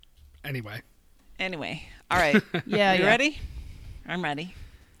Anyway. All right. Yeah, You yeah. ready? I'm ready.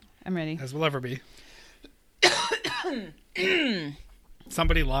 I'm ready. As we'll ever be.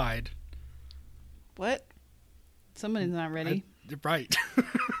 Somebody lied. What? Somebody's not ready. Right.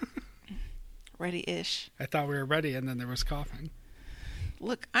 Ready-ish. I thought we were ready, and then there was coughing.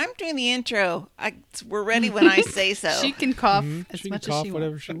 Look, I'm doing the intro. We're ready when I say so. She can cough as She much can cough as she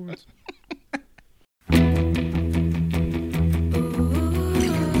whatever wants. she wants.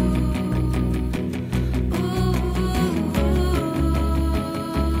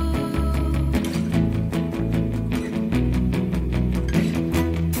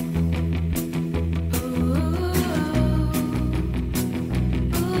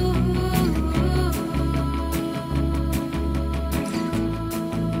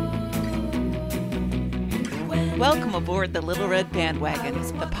 Welcome aboard the Little Red Bandwagon,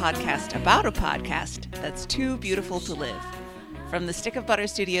 the podcast about a podcast that's too beautiful to live. From the Stick of Butter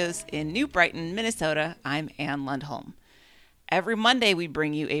Studios in New Brighton, Minnesota, I'm Ann Lundholm. Every Monday we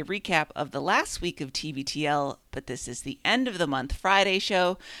bring you a recap of the last week of TBTL, but this is the end of the month Friday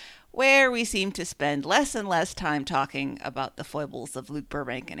show, where we seem to spend less and less time talking about the foibles of Luke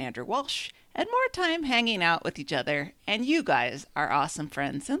Burbank and Andrew Walsh, and more time hanging out with each other and you guys, our awesome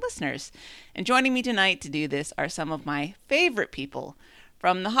friends and listeners. And joining me tonight to do this are some of my favorite people.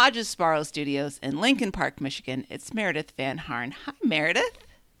 From the Hodges Sparrow Studios in Lincoln Park, Michigan, it's Meredith Van Harn. Hi, Meredith.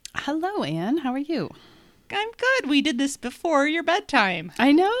 Hello, Anne. How are you? I'm good. We did this before your bedtime.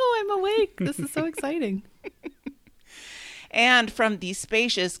 I know. I'm awake. This is so exciting. And from the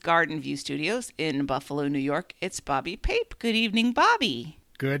spacious Garden View Studios in Buffalo, New York, it's Bobby Pape. Good evening, Bobby.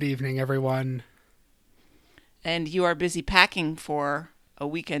 Good evening, everyone. And you are busy packing for a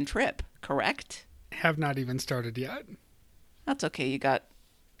weekend trip, correct? Have not even started yet. That's okay. You got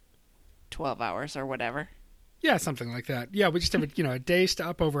 12 hours or whatever. Yeah, something like that. Yeah, we just have a day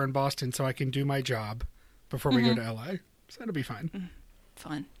stop over in Boston so I can do my job before we go to LA. So that'll be fine.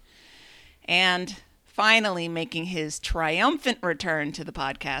 Fun. And finally making his triumphant return to the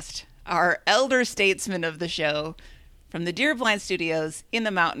podcast, our elder statesman of the show, from the Deer Blind Studios in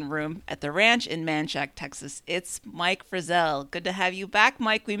the Mountain Room at the ranch in Manchac, Texas, it's Mike Frizzell. Good to have you back,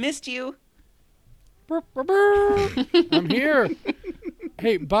 Mike. We missed you. I'm here.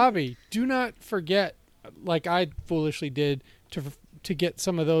 Hey, Bobby, do not forget, like I foolishly did, to get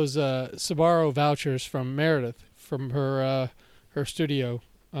some of those Sbarro vouchers from Meredith from her studio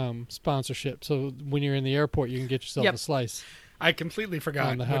sponsorship. So when you're in the airport, you can get yourself a slice. I completely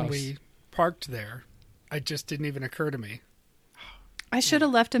forgot On the when house. we parked there. It just didn't even occur to me. I should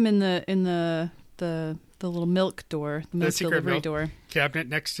have left him in the little milk door, the milk secret delivery milk door. Cabinet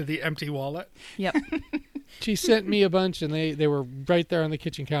next to the empty wallet. Yep. She sent me a bunch, and they were right there on the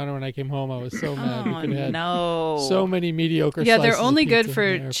kitchen counter when I came home. I was so mad. We Oh, could have had no. so many mediocre Yeah, slices they're of only good pizza in the for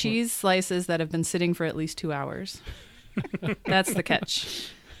airport. cheese slices that have been sitting for at least 2 hours. That's the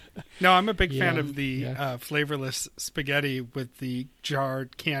catch. No, I'm a big fan Yeah, of the flavorless spaghetti with the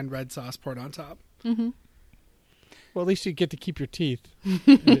jarred canned red sauce poured on top. Mm-hmm. Well, at least you get to keep your teeth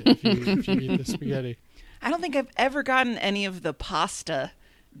if you eat the spaghetti. I don't think I've ever gotten any of the pasta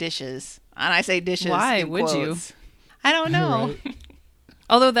dishes. And I say dishes. Why in would you? quotes. I don't know. Right.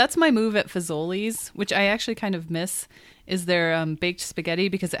 Although that's my move at Fazoli's, which I actually kind of miss, is their baked spaghetti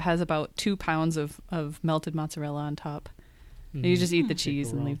because it has about 2 pounds of melted mozzarella on top. And you just eat the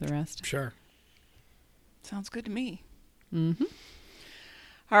cheese and leave the rest. Sure. Sounds good to me. Mm-hmm.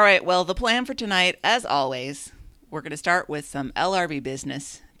 All right. Well, the plan for tonight, as always, we're going to start with some LRB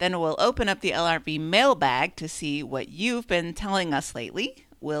business. Then we'll open up the LRB mailbag to see what you've been telling us lately.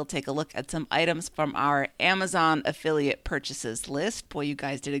 We'll take a look at some items from our Amazon affiliate purchases list. Boy, you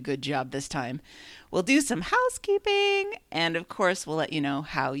guys did a good job this time. We'll do some housekeeping. And, of course, we'll let you know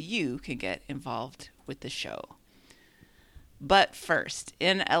how you can get involved with the show. But first,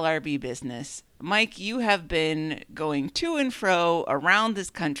 in LRB business, Mike, you have been going to and fro around this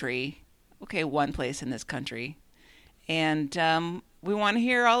country. Okay, one place in this country. And we want to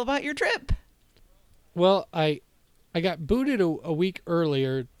hear all about your trip. Well, I got booted a week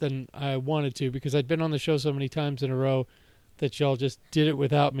earlier than I wanted to because I'd been on the show so many times in a row that y'all just did it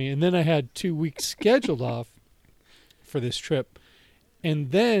without me. And then I had 2 weeks scheduled off for this trip.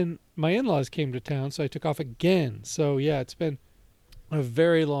 And then my in-laws came to town, so I took off again. So, yeah, it's been a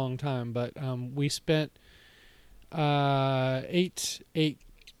very long time. But we spent 8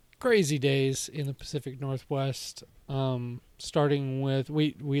 crazy days in the Pacific Northwest, starting with...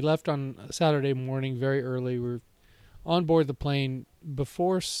 We left on Saturday morning very early. We were on board the plane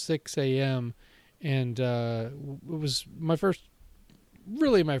before 6 a.m., and it was my first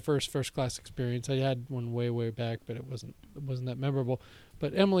really my first class experience. I had one way back, but it wasn't that memorable.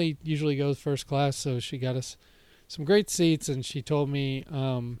 But Emily usually goes first class, so she got us some great seats, and she told me,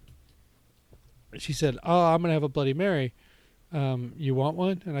 she said, "Oh, I'm gonna have a Bloody Mary. You want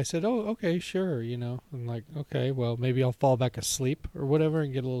one?" And I said, "Oh, okay, sure." You know, I'm like, okay, well, maybe I'll fall back asleep or whatever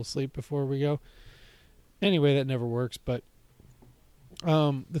and get a little sleep before we go. Anyway, that never works. But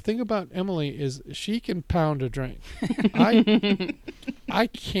the thing about Emily is she can pound a drink. I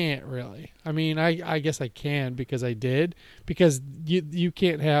can't really. I mean, I guess I can because I did. Because you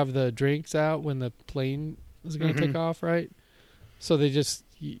can't have the drinks out when the plane is going to take off, right? So they just,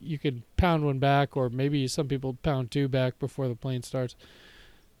 you could pound one back, or maybe some people pound two back before the plane starts.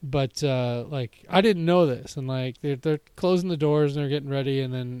 But like, I didn't know this, and like they're closing the doors and they're getting ready,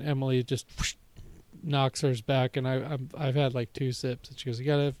 and then Emily just knocks hers back, and I've had like 2 sips, and she goes, you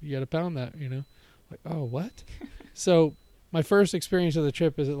gotta pound that, you know. Like, oh, what? So my first experience of the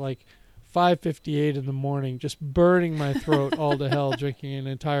trip is at like 5:58 in the morning, just burning my throat all to hell, drinking an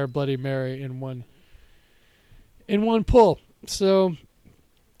entire Bloody Mary in one pull. So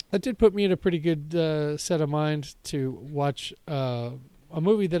that did put me in a pretty good set of mind to watch a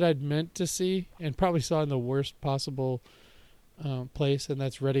movie that I'd meant to see and probably saw in the worst possible place, and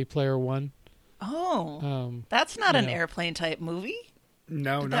that's Ready Player One. Oh, that's not an airplane type movie.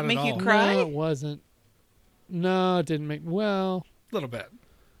 No, Did not that make at all. you cry? No, it wasn't. No, it didn't make. Well, A little bit.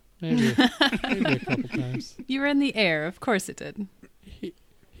 maybe a couple times. You were in the air. Of course it did.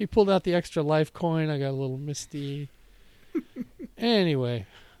 He pulled out the extra life coin. I got a little misty. Anyway,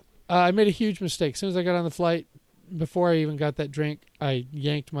 I made a huge mistake. As soon as I got on the flight, before I even got that drink, I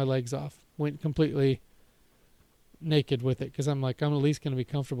yanked my legs off. Went completely naked with it because I'm like, I'm at least going to be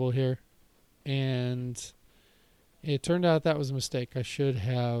comfortable here. And it turned out that was a mistake. I should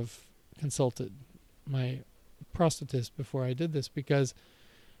have consulted my prosthetist before I did this, because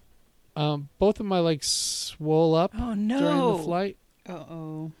both of my legs swole up during the flight.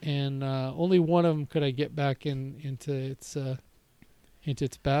 Uh-oh. And only one of them could I get back into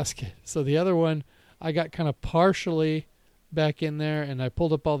its basket. So the other one, I got kind of partially back in there, and I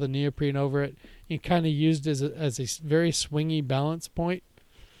pulled up all the neoprene over it and kind of used as a very swingy balance point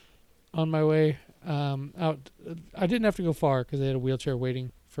on my way out. I didn't have to go far because they had a wheelchair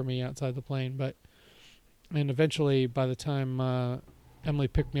waiting for me outside the plane, and eventually by the time Emily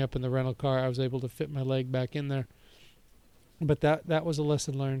picked me up in the rental car, I was able to fit my leg back in there. But that was a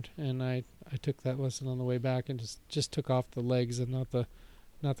lesson learned, and I took that lesson on the way back and just took off the legs and not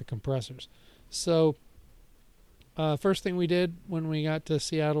the compressors. So first thing we did when we got to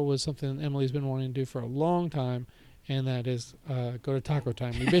Seattle was something Emily's been wanting to do for a long time, and that is go to Taco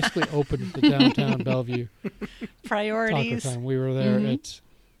Time. We basically opened the downtown Bellevue Priorities. Taco Time. We were there at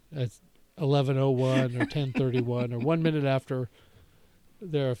 11:01 or 10:31 or 1 minute after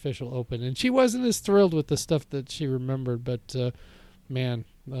their official open, and she wasn't as thrilled with the stuff that she remembered, but man,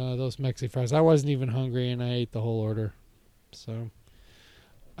 those Mexi fries, I wasn't even hungry, and I ate the whole order. So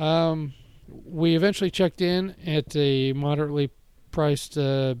we eventually checked in at a moderately priced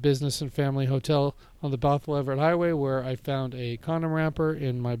business and family hotel on the Bothell Everett Highway, where I found a condom wrapper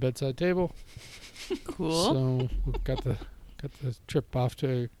in my bedside table. Cool. So we got the trip off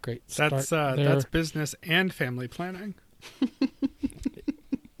to a great start. That's business and family planning.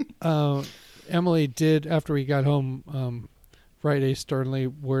 Emily did, after we got home, write a sternly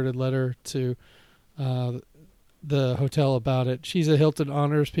worded letter to the hotel about it. She's a Hilton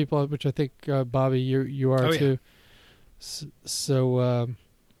Honors people, which I think Bobby, you are too. So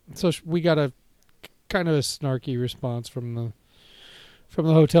we got a kind of a snarky response from the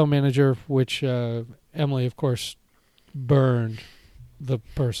hotel manager, which Emily, of course, burned the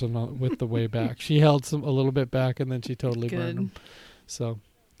person with the way back. She held a little bit back, and then she totally burned them. So,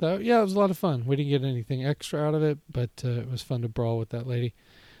 yeah, it was a lot of fun. We didn't get anything extra out of it, but it was fun to brawl with that lady.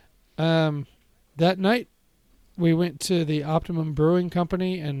 That night, we went to the Optimum Brewing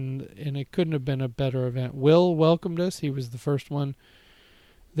Company, and it couldn't have been a better event. Will welcomed us. He was the first one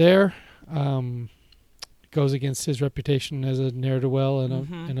there. Goes against his reputation as a ne'er-do-well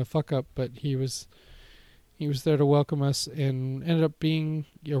and a fuck-up, but he was there to welcome us, and ended up being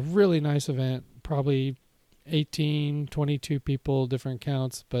a really nice event. Probably 18, 22 people, different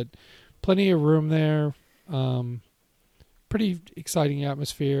counts, but plenty of room there. Pretty exciting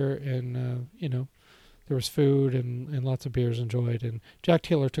atmosphere, and there was food and lots of beers enjoyed. And Jack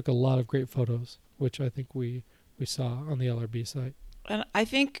Taylor took a lot of great photos, which I think we saw on the LRB site. And I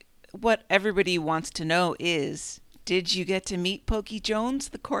think what everybody wants to know is, did you get to meet Pokey Jones,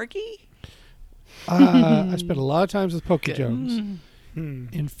 the corgi? I spent a lot of times with Pokey Jones.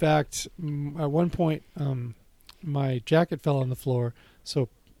 In fact, at one point, my jacket fell on the floor. So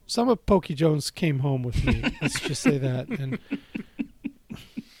some of Pokey Jones came home with me. Let's just say that. And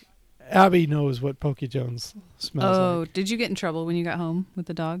Abby knows what Pokey Jones smells like. Did you get in trouble when you got home with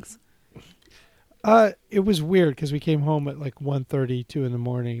the dogs? It was weird because we came home at like 1:30, 2 in the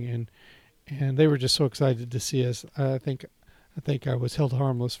morning, and they were just so excited to see us. I think I was held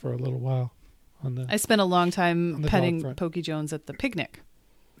harmless for a little while. I spent a long time petting Pokey Jones at the picnic.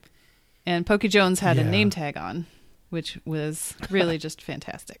 And Pokey Jones had a name tag on, which was really just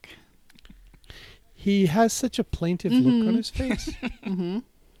fantastic. He has such a plaintive look on his face. Mm-hmm.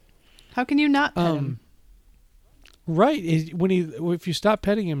 How can you not pet him? Right. If you stop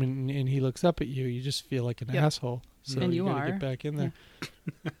petting him and he looks up at you, you just feel like an asshole. So and you are. Get back in there.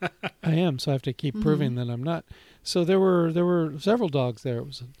 Yeah. I am, so I have to keep proving that I'm not. So there were several dogs there. It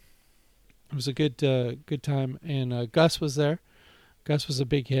was a good time, and Gus was there. Gus was a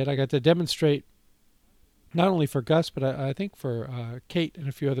big hit. I got to demonstrate not only for Gus, but I think for Kate and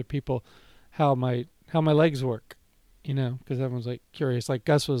a few other people how my legs work. Because everyone's like curious. Like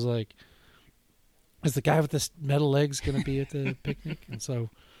Gus was like, "Is the guy with the metal legs going to be at the picnic?" And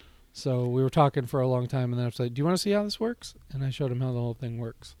so we were talking for a long time, and then I was like, "Do you want to see how this works?" And I showed him how the whole thing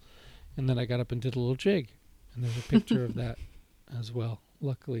works. And then I got up and did a little jig, and there's a picture of that as well.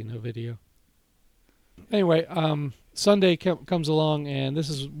 Luckily, no video. Anyway, Sunday comes along, and this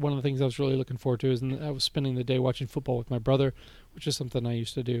is one of the things I was really looking forward to. I was spending the day watching football with my brother, which is something I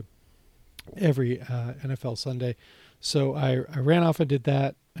used to do every NFL Sunday. So I ran off and did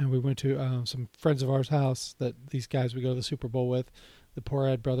that, and we went to some friends of ours' house that these guys we go to the Super Bowl with, the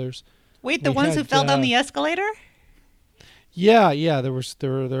Porad brothers. Wait, the ones who fell down the escalator? Yeah. There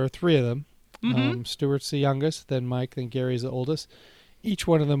are three of them. Mm-hmm. Stuart's the youngest, then Mike, then Gary's the oldest. Each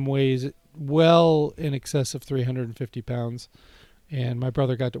one of them weighs well in excess of 350 pounds. And my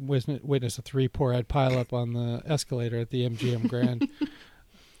brother got to witness a 3 Porad pileup on the escalator at the MGM Grand.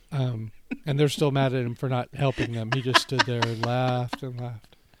 And they're still mad at him for not helping them. He just stood there and laughed and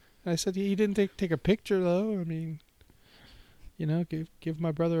laughed. And I said, "You didn't take a picture, though. I mean, give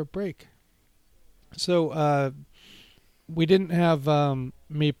my brother a break." So we didn't have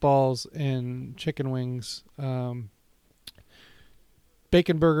meatballs and chicken wings.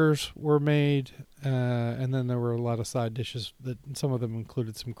 Bacon burgers were made, and then there were a lot of side dishes that some of them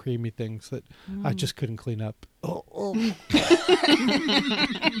included some creamy things that I just couldn't clean up.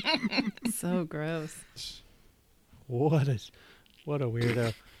 So gross. What a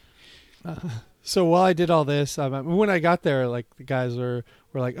weirdo. So while I did all this, when I got there, like the guys were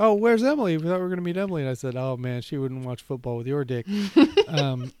like, "Oh, where's Emily? We thought we were going to meet Emily." And I said, "Oh man, she wouldn't watch football with your dick."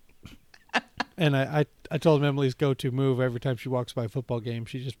 And I told him Emily's go-to move every time she walks by a football game,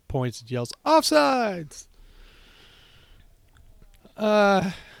 she just points and yells, "Offsides!"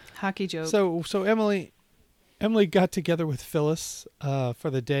 Hockey joke. So Emily got together with Phyllis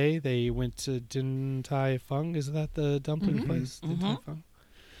for the day. They went to Din Tai Fung. Is that the dumpling place? Din Tai Fung.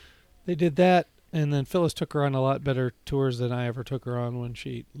 They did that, and then Phyllis took her on a lot better tours than I ever took her on when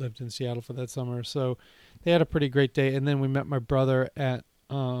she lived in Seattle for that summer. So they had a pretty great day, and then we met my brother at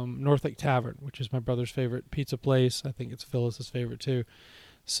North Lake Tavern, which is my brother's favorite pizza place. I think it's Phyllis's favorite too.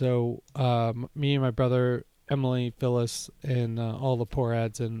 So me and my brother, Emily, Phyllis, and all the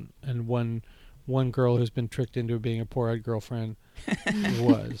Porads, and one girl who's been tricked into being a Porad girlfriend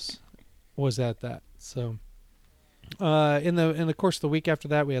was at that. So in the course of the week after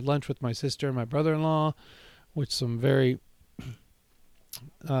that, we had lunch with my sister and my brother-in-law, with some very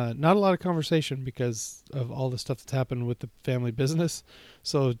not a lot of conversation because of all the stuff that's happened with the family business.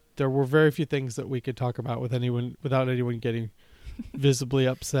 So there were very few things that we could talk about with anyone without anyone getting visibly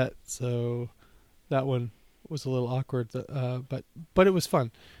upset. So that one was a little awkward, but it was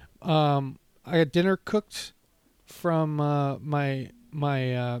fun. I got dinner cooked from my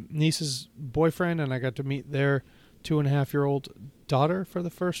niece's boyfriend, and I got to meet their 2.5-year-old daughter for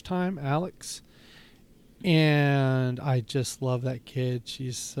the first time, Alex. And I just love that kid.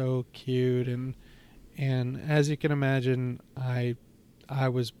 She's so cute, and as you can imagine, I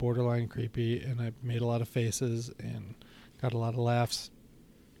was borderline creepy, and I made a lot of faces and got a lot of laughs.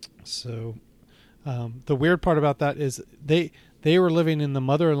 So the weird part about that is they were living in the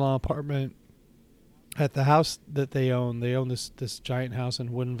mother-in-law apartment at the house that they own. They own this giant house in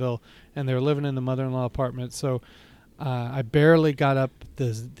Woodinville, and they were living in the mother-in-law apartment. So I barely got up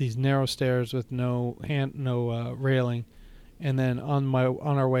these narrow stairs with no railing, and then on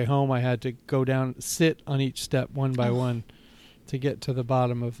our way home, I had to go down, sit on each step one by one, to get to the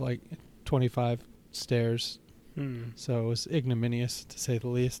bottom of like 25 stairs. So it was ignominious, to say the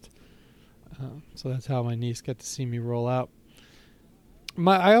least. So that's how my niece got to see me roll out.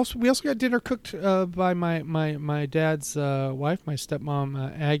 we also got dinner cooked by my dad's wife, my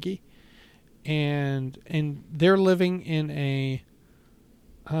stepmom Aggie, and they're living in a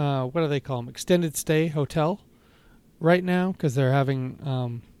what do they call them? Extended stay hotel right now because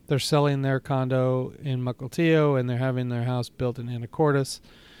they're selling their condo in Mukilteo and they're having their house built in Anacortes,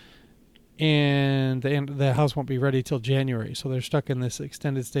 and the house won't be ready till January, so they're stuck in this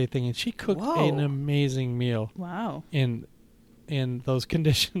extended stay thing. And she cooked an amazing meal. Wow. In those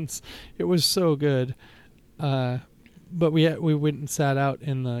conditions, it was so good. But we went and sat out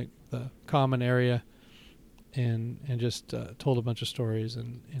in the common area and just told a bunch of stories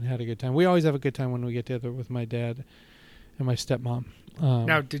and had a good time. We always have a good time when we get together with my dad and my stepmom.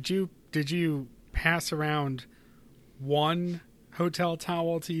 Now, did you pass around one hotel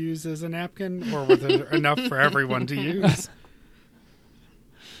towel to use as a napkin, or was there enough for everyone to use?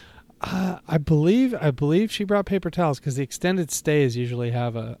 I believe she brought paper towels because the extended stays usually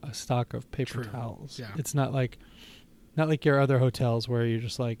have a stock of paper towels. Yeah. It's not like your other hotels where you're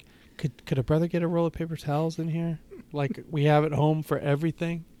just like, could a brother get a roll of paper towels in here? Like we have at home for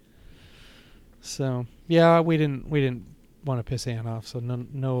everything. So yeah, we didn't want to piss Ann off, so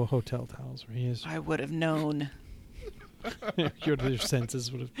no hotel towels were used. I would have known. Your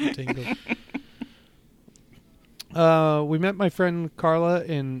senses would have tingled. We met my friend Carla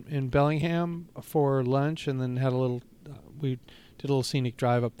in Bellingham for lunch, and then had we did a little scenic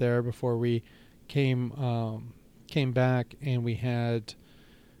drive up there before we came back, and we had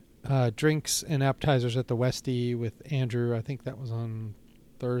drinks and appetizers at the Westie with Andrew. I think that was on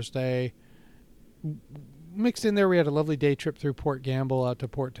Thursday. Mixed in there, we had a lovely day trip through Port Gamble out to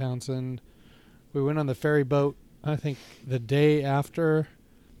Port Townsend. We went on the ferry boat, I think, the day after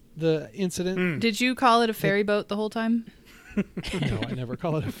the incident. Did you call it a ferry boat the whole time? No, I never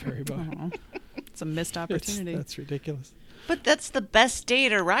call it a ferry boat. Oh, it's a missed opportunity. That's ridiculous. But that's the best day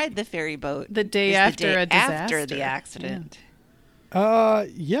to ride the ferry boat. The day is after the day a disaster. after the accident.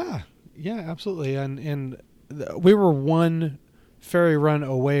 Yeah, absolutely. And we were one ferry run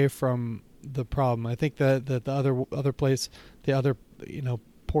away from the problem. I think that the other place,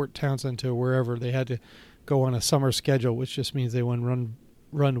 Port Townsend to wherever, they had to go on a summer schedule, which just means they run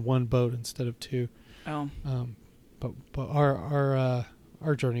one boat instead of two. Oh. But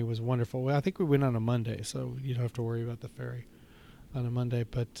our journey was wonderful. I think we went on a Monday, so you don't have to worry about the ferry on a Monday.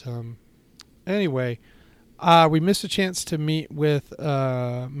 But anyway, we missed a chance to meet with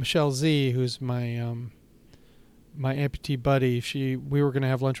Michelle Z, who's my amputee buddy. We were going to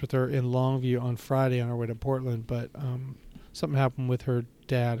have lunch with her in Longview on Friday on our way to Portland, but something happened with her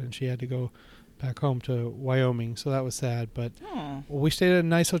dad, and she had to go back home to Wyoming, so that was sad. But we stayed at a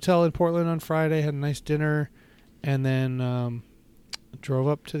nice hotel in Portland on Friday, had a nice dinner, and then drove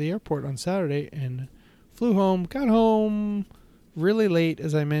up to the airport on Saturday and flew home. Got home really late,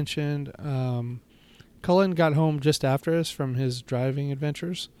 as I mentioned. Cullen got home just after us from his driving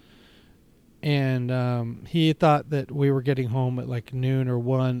adventures, and he thought that we were getting home at like noon or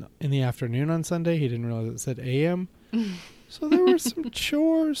 1 in the afternoon on Sunday. He didn't realize it said a.m. So there were some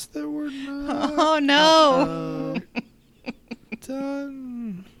chores that were not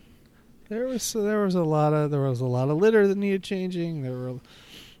done. There was a lot of litter that needed changing. There were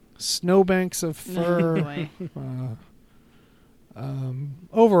snowbanks of fur.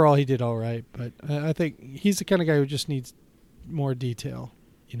 Overall, he did all right, but I think he's the kind of guy who just needs more detail.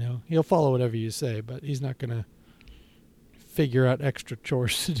 He'll follow whatever you say, but he's not going to figure out extra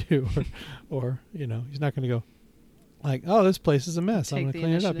chores to do, or he's not going to go like, oh, this place is a mess. I'm going to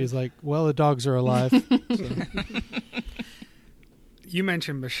clean it up. He's like, well, the dogs are alive. So. You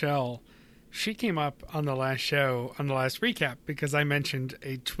mentioned Michelle. She came up on the last show, on the last recap, because I mentioned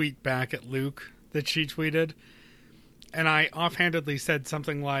a tweet back at Luke that she tweeted. And I offhandedly said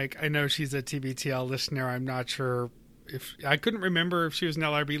something like, I know she's a TBTL listener. I'm not sure I couldn't remember if she was an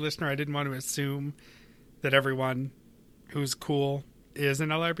LRB listener. I didn't want to assume that everyone who's cool is an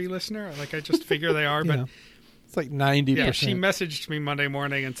LRB listener. Like, I just figure they are, but it's like 90%. Yeah, she messaged me Monday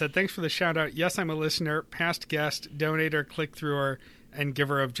morning and said, thanks for the shout out. Yes, I'm a listener, past guest, donator, click-througher, and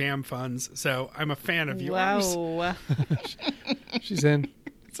giver of jam funds. So I'm a fan of yours. Wow. She's in.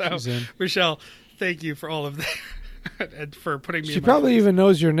 So, She's in. Michelle, thank you for all of that and for putting me She in my probably place. even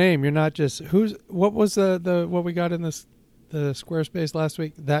knows your name. You're not just what was the what we got in the Squarespace last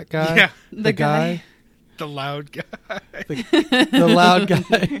week? That guy? Yeah. The guy. The loud guy. The loud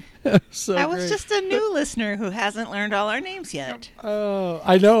guy. So I was great. just a new listener who hasn't learned all our names yet. Oh,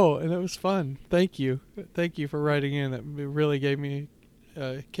 I know, and it was fun. Thank you for writing in. That really gave me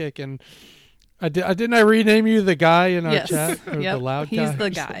a kick. And didn't I rename you the guy in our chat? Or Yep. The loud guy. He's the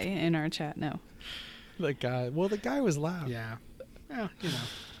guy in our chat now. The guy. Well, the guy was loud. Yeah. Well, you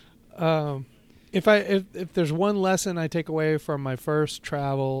know. If there's one lesson I take away from my first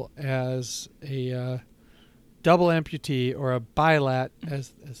travel as a double amputee, or a bilat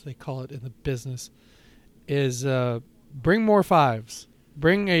as they call it in the business, is bring more fives.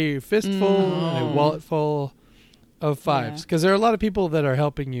 Bring a fistful and a wallet full of fives, because there are a lot of people that are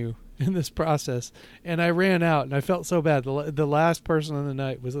helping you in this process. And I ran out, and I felt so bad. The last person on the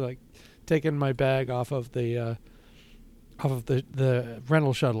night was like taking my bag off of the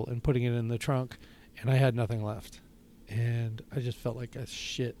rental shuttle and putting it in the trunk, and I had nothing left, and I just felt like a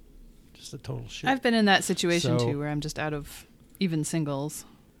shit, just a total shit. I've been in that situation too, where I'm just out of even singles.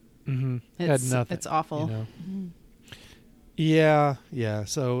 Mm-hmm. Had nothing. It's awful. You know? Yeah.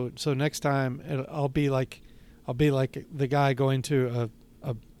 So next time I'll be like the guy going to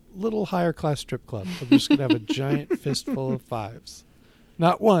a little higher class strip club. I'm just gonna have a giant fistful of fives,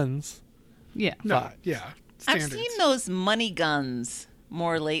 not ones. Yeah. No, yeah. Standards. I've seen those money guns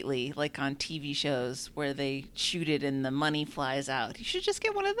more lately, like on TV shows where they shoot it and the money flies out. You should just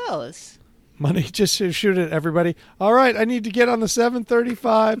get one of those. Money, just shoot at everybody. All right, I need to get on the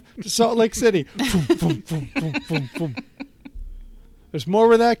 735 to Salt Lake City. Boom, boom, boom, boom, boom, boom. There's more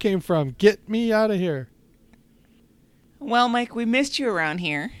where that came from. Get me out of here. Well, Mike, we missed you around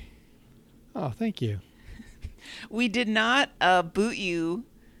here. Oh, thank you. We did not boot you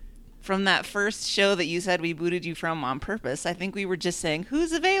from that first show that you said we booted you from on purpose. I think we were just saying,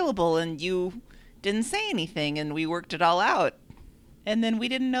 who's available? And you didn't say anything, and we worked it all out. And then we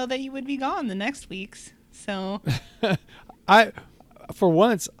didn't know that you would be gone the next weeks. So for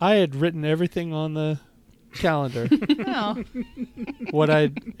once, I had written everything on the calendar. Oh.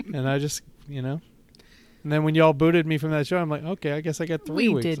 And I just, and then when y'all booted me from that show, I'm like, okay, I guess I got 3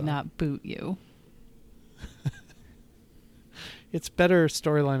 weeks. We did off. not boot you. It's better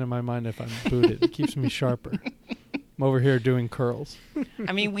storyline in my mind if I'm booted. It keeps me sharper. I'm over here doing curls.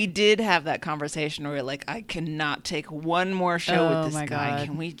 I mean, we did have that conversation where we're like, I cannot take one more show with this guy. God.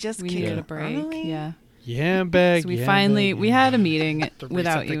 Can we just needed a break? early? Yeah. Yambag. So we had a meeting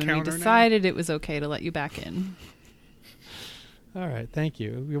without you, and we counter decided it was okay to let you back in. All right, thank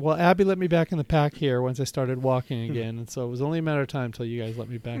you. Well, Abby let me back in the pack here once I started walking again, and so it was only a matter of time until you guys let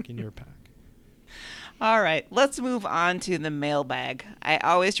me back in your pack. All right, let's move on to the mailbag. I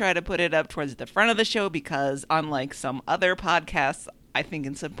always try to put it up towards the front of the show because, unlike some other podcasts, I think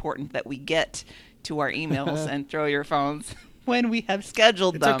it's important that we get to our emails and throw your phones when we have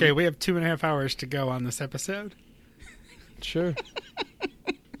scheduled It's them. okay. We have 2.5 hours to go on this episode. Sure.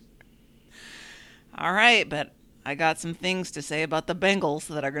 All right, but I got some things to say about the Bengals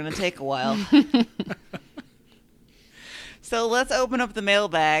that are going to take a while. So let's open up the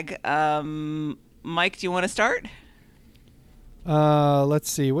mailbag. Mike, do you want to start? Let's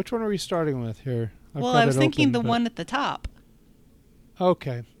see. Which one are we starting with here? I was thinking the one at the top.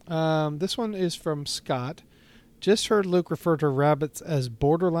 Okay. This one is from Scott. Just heard Luke refer to rabbits as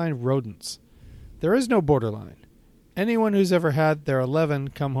borderline rodents. There is no borderline. Anyone who's ever had their 11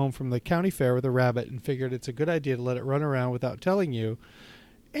 come home from the county fair with a rabbit and figured it's a good idea to let it run around without telling you,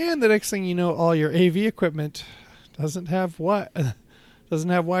 and the next thing you know, all your AV equipment doesn't have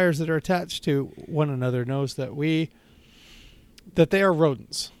wires that are attached to one another, knows that they are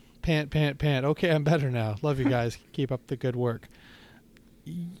rodents. Pant, pant, pant. Okay, I'm better now. Love you guys. Keep up the good work.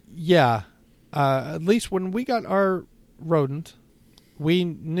 Yeah. At least when we got our rodent, we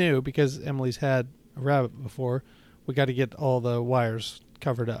knew, because Emily's had a rabbit before, we got to get all the wires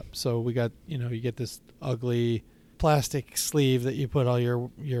covered up. So we got, you get this ugly plastic sleeve that you put all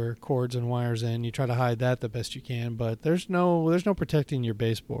your cords and wires in. You try to hide that the best you can, but there's no protecting your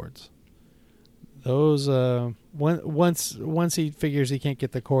baseboards. Those once he figures he can't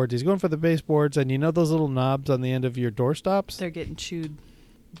get the cords, he's going for the baseboards, and those little knobs on the end of your doorstops? They're getting chewed.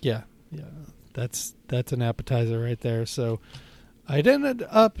 Yeah. That's an appetizer right there. So it ended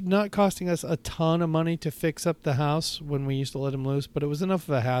up not costing us a ton of money to fix up the house when we used to let him loose, but it was enough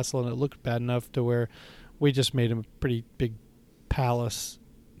of a hassle, and it looked bad enough to where we just made him a pretty big palace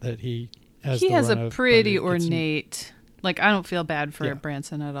that he has. He has a pretty ornate. I don't feel bad for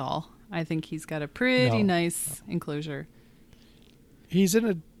Branson at all. I think he's got a pretty nice enclosure. He's in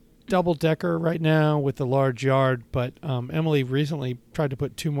a double-decker right now with a large yard, but Emily recently tried to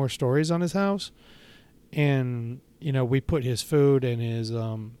put 2 more stories on his house, and we put his food and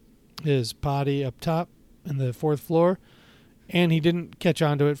his potty up top in the 4th floor, and he didn't catch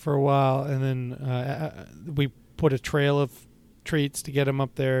on to it for a while, and then we put a trail of treats to get him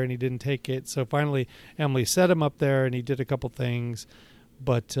up there, and he didn't take it. So finally Emily set him up there, and he did a couple things,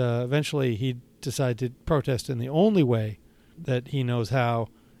 but eventually he decided to protest in the only way that he knows how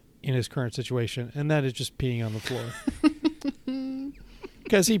in his current situation, and that is just peeing on the floor.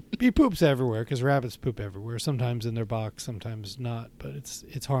 Because he poops everywhere, because rabbits poop everywhere, sometimes in their box, sometimes not, but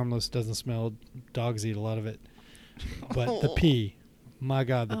it's harmless, doesn't smell. Dogs eat a lot of it. But the pee, my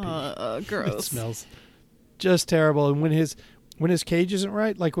God, the pee. Gross. It smells just terrible. And when his cage isn't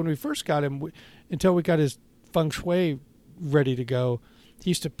right, like when we first got him, until we got his feng shui ready to go, he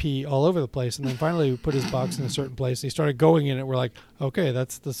used to pee all over the place. And then finally we put his box in a certain place. And he started going in it. We're like, okay,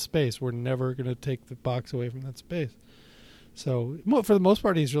 that's the space. We're never going to take the box away from that space. So for the most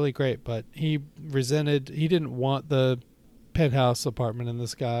part, he's really great. But he didn't want the penthouse apartment in the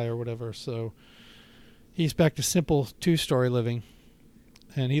sky or whatever. So he's back to simple 2-story living.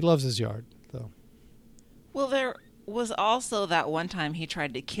 And he loves his yard, though. Well, there was also that one time he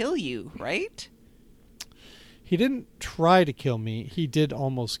tried to kill you, right? He didn't try to kill me. He did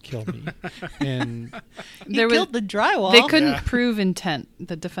almost kill me. And He killed the drywall. They couldn't prove intent.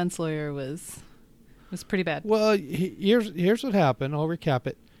 The defense lawyer was pretty bad. well, here's what happened. I'll recap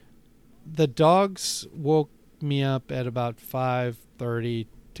it. The dogs woke me up at about 5:30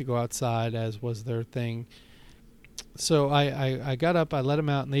 to go outside, as was their thing. So I got up, I let them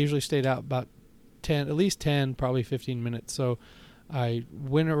out, and they usually stayed out about 10, at least 10, probably 15 minutes. So I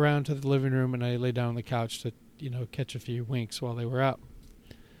went around to the living room and I lay down on the couch to, catch a few winks while they were out.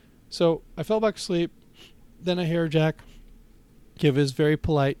 So I fell back asleep. Then I hear Jack give his very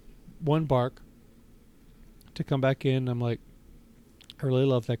polite one bark to come back in. I'm like, I really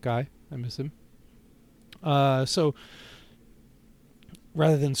love that guy. I miss him. So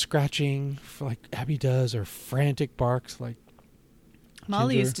rather than scratching like Abby does or frantic barks like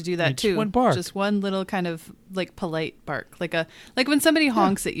Molly Ginger, used to do that just too. one bark. Just one little kind of like polite bark, like when somebody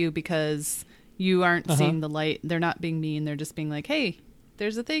honks at you because you aren't seeing the light. They're not being mean. They're just being like, "Hey,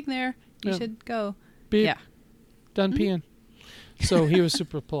 there's a thing there. You should go." Beep. Yeah, Done peeing. So he was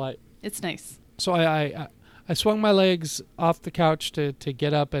super polite. it's nice. So I swung my legs off the couch to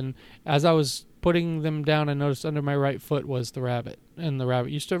get up, and as I was putting them down, I noticed under my right foot was the rabbit. And the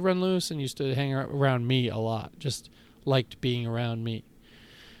rabbit used to run loose and used to hang around me a lot. Just liked being around me.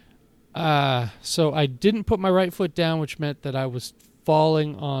 So I didn't put my right foot down, which meant that I was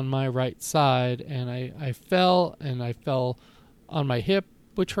falling on my right side, and I fell on my hip,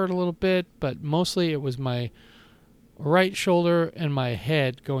 which hurt a little bit, but mostly it was my right shoulder and my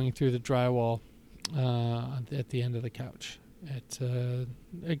head going through the drywall at the end of the couch.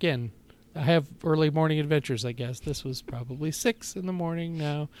 Again, I have early morning adventures, I guess. This was probably 6 in the morning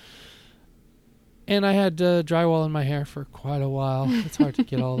now. And I had drywall in my hair for quite a while. It's hard to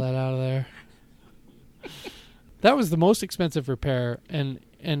get all that out of there. That was the most expensive repair, and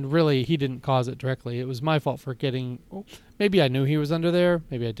really he didn't cause it directly. It was my fault for getting... maybe I knew he was under there.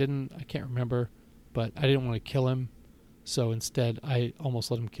 Maybe I didn't. I can't remember. But I didn't want to kill him. So instead, I almost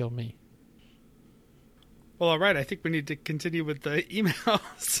let him kill me. Well, all right. I think we need to continue with the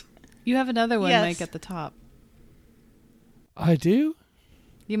emails. You have another one, Yes. Mike, at the top. I do?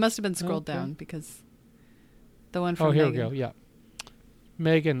 You must have been scrolled Okay. down because the one from Oh, here Megan. we go. Yeah.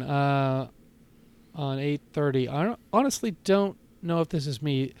 Megan, on 8:30. I honestly don't know if this is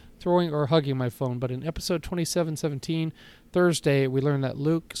me throwing or hugging my phone, but in episode 2717, Thursday, we learned that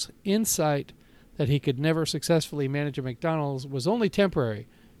Luke's insight that he could never successfully manage a McDonald's was only temporary,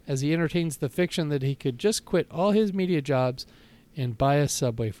 as he entertains the fiction that he could just quit all his media jobs and buy a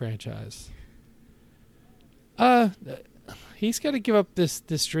Subway franchise. He's got to give up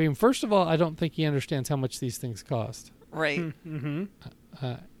this dream. First of all, I don't think he understands how much these things cost. Right. Mm-hmm.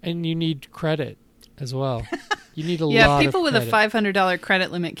 And you need credit as well. You need a lot of Yeah, people with a credit. $500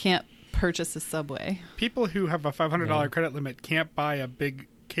 credit limit can't purchase a Subway. People who have a $500 Yeah. credit limit can't buy a big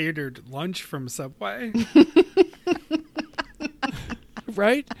catered lunch from Subway.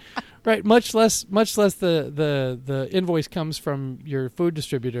 Right? Right. Much less the invoice comes from your food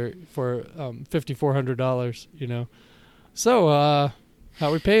distributor for $5,400, So how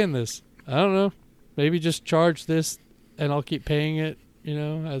are we paying this? I don't know. Maybe just charge this and I'll keep paying it,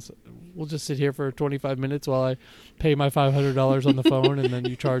 as we'll just sit here for 25 minutes while I pay my $500 on the phone and then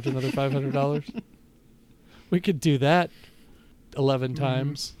you charge another $500. We could do that 11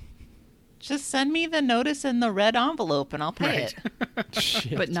 times. Just send me the notice in the red envelope and I'll pay Right. it.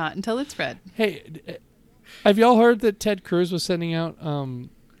 Shit. But not until it's red. Hey, have y'all heard that Ted Cruz was sending out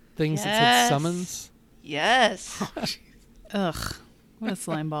things that Yes. said summons? Yes. Ugh, what a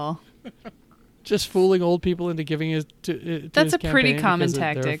slime ball. Just fooling old people into giving it to That's his a pretty campaign common because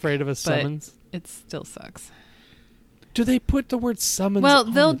they're tactic, afraid of a but summons. It still sucks. Do they put the word summons? Well,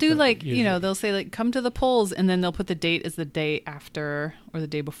 on they'll it, do though, like, usually? they'll say like, come to the polls, and then they'll put the date as the day after or the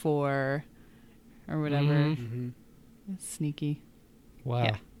day before or whatever. Mhm. It's sneaky. Wow.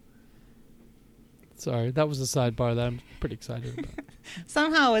 Yeah. Sorry, that was a sidebar that I'm pretty excited about.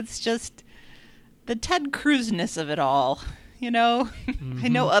 Somehow it's just the Ted Cruz-ness of it all. You know, I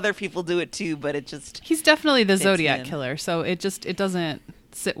know other people do it too, but it just... He's definitely the It's Zodiac him. killer, so it doesn't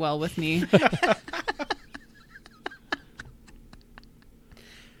sit well with me.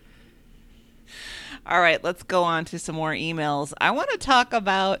 All right, let's go on to some more emails. I want to talk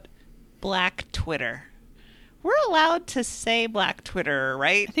about Black Twitter. We're allowed to say Black Twitter,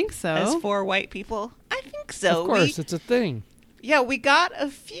 right? I think so. As for white people? I think so. Of course, it's a thing. Yeah, we got a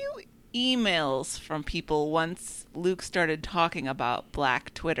few emails from people once Luke started talking about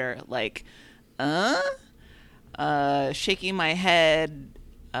Black Twitter, like, shaking my head.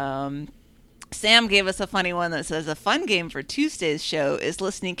 Sam gave us a funny one that says, a fun game for Tuesday's show is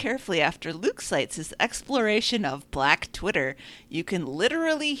listening carefully after Luke cites his exploration of Black Twitter. You can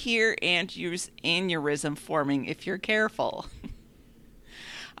literally hear Andrew's aneurysm forming if you're careful.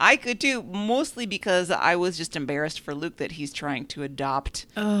 I could too, mostly because I was just embarrassed for Luke that he's trying to adopt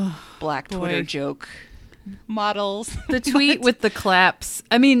Black Twitter boy. joke models. The tweet with the claps.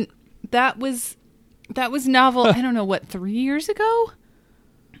 I mean, that was novel. I don't know what, 3 years ago,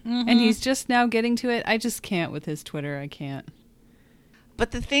 and he's just now getting to it. I just can't with his Twitter. I can't. But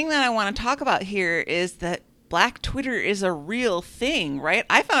the thing that I want to talk about here is that Black Twitter is a real thing, right?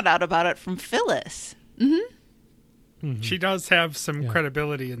 I found out about it from Phyllis. She does have some Yeah.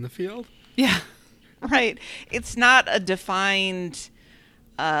 credibility in the field. Yeah. Right. It's not a defined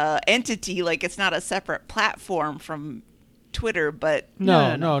entity, like it's not a separate platform from Twitter, but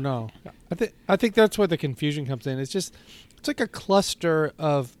No. I think that's where the confusion comes in. It's like a cluster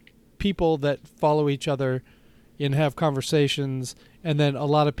of people that follow each other and have conversations, and then a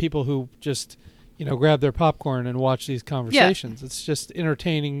lot of people who just, grab their popcorn and watch these conversations. It's just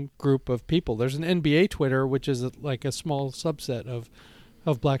entertaining group of people. There's an NBA Twitter, which is like a small subset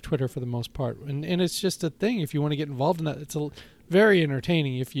of Black Twitter for the most part. And it's just a thing. If you want to get involved in that, it's very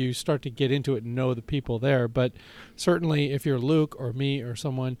entertaining if you start to get into it and know the people there. But certainly if you're Luke or me or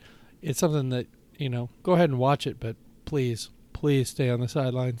someone, it's something that, go ahead and watch it. But please stay on the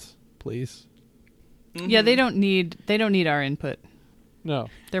sidelines. Please. Yeah, they don't need our input. No.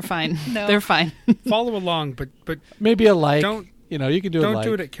 They're fine. No. They're fine. Follow along, but Maybe a like. Don't- you can do a don't like.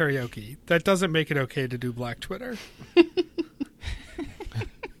 do it at karaoke. That doesn't make it okay to do Black Twitter.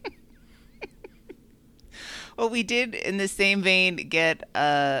 well, we did in the same vein get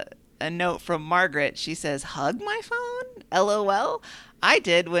a note from Margaret. She says, hug my phone? LOL. I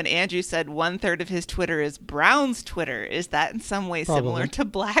did when Andrew said 1/3 of his Twitter is Brown's Twitter. Is that in some way similar Probably. to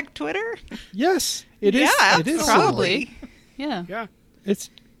Black Twitter? Yes, it is. Yeah, It is probably. similar. Yeah. Yeah.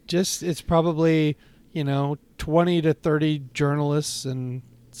 It's probably 20 to 30 journalists and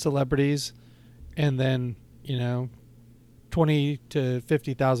celebrities, and then 20 to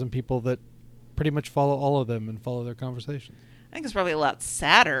 50,000 people that pretty much follow all of them and follow their conversations. I think it's probably a lot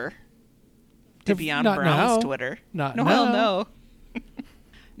sadder to be on Not Brown's now. Twitter. Not no, now. well, no.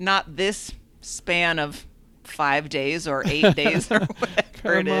 Not this span of 5 days or 8 days or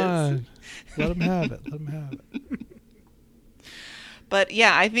whatever it Come is. on. Let them have it. Let them have it. But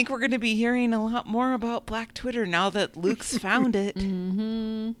yeah, I think we're going to be hearing a lot more about Black Twitter now that Luke's found it.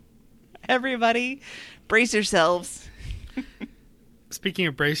 Mm-hmm. Everybody, brace yourselves. Speaking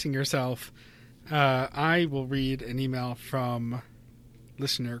of bracing yourself, I will read an email from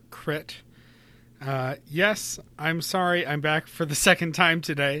listener Crit. Yes, I'm sorry I'm back for the second time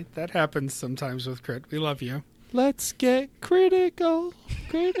today. That happens sometimes with Crit. We love you. Let's get critical.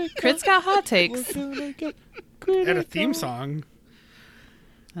 Crit's got hot takes. We're gonna get critical. And a theme song.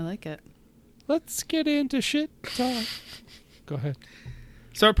 I like it. Let's get into shit talk. Go ahead.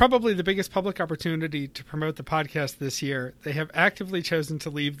 So probably the biggest public opportunity to promote the podcast this year, they have actively chosen to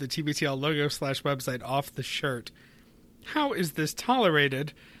leave the TBTL logo/website off the shirt. How is this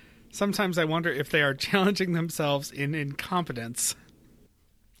tolerated? Sometimes I wonder if they are challenging themselves in incompetence.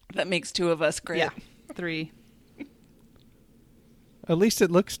 That makes 2 of us great. Yeah. 3. At least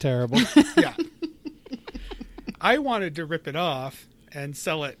it looks terrible. Yeah. I wanted to rip it off and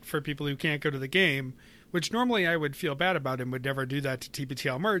sell it for people who can't go to the game, which normally I would feel bad about and would never do that to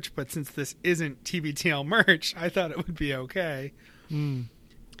TBTL merch, but since this isn't TBTL merch, I thought it would be okay.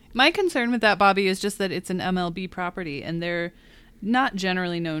 My concern with that, Bobby, is just that it's an MLB property, and they're not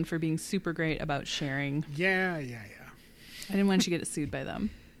generally known for being super great about sharing. Yeah. I didn't want you to get sued by them.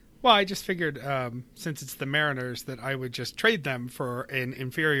 Well, I just figured since it's the Mariners that I would just trade them for an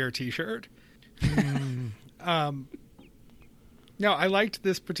inferior t-shirt. No, I liked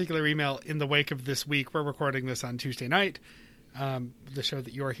this particular email in the wake of this week. We're recording this on Tuesday night, the show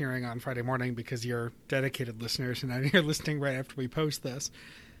that you're hearing on Friday morning because you're dedicated listeners and you're listening right after we post this.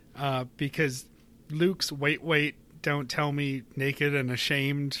 Because Luke's wait Don't Tell Me Naked and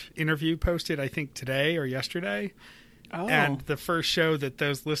Ashamed interview posted, I think, today or yesterday. Oh. And the first show that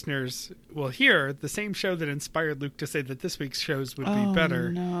those listeners will hear, the same show that inspired Luke to say that this week's shows would be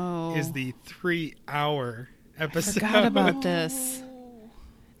better, no. is the 3-hour episode. Forgot about this.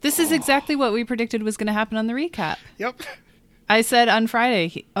 This is exactly what we predicted was going to happen on the recap. Yep. I said on Friday,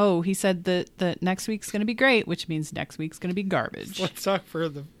 he said that next week's going to be great, which means next week's going to be garbage. Let's talk for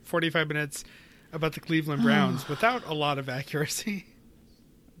the 45 minutes about the Cleveland Browns without a lot of accuracy.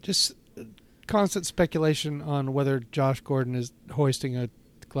 Just constant speculation on whether Josh Gordon is hoisting a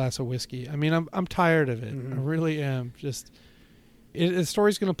glass of whiskey. I mean, I'm tired of it. I really am. Just the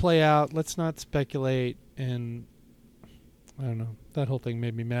story's going to play out. Let's not speculate. And I don't know. That whole thing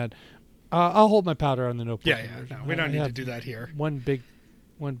made me mad. I'll hold my powder on the no point. No, we don't need to do that here. One big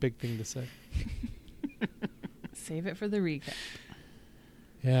thing to say. Save it for the recap.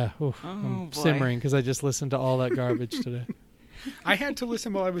 Yeah, I'm simmering because I just listened to all that garbage today. I had to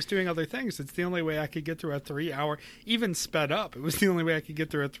listen while I was doing other things. It's the only way I could get through a 3-hour, even sped up. It was the only way I could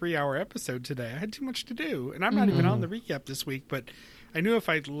get through a 3-hour episode today. I had too much to do, and I'm not even on the recap this week. But I knew if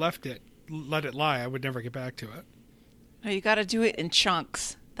I let it lie, I would never get back to it. Oh, you got to do it in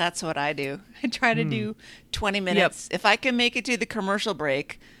chunks. That's what I do. I try to do 20 minutes. If I can make it to the commercial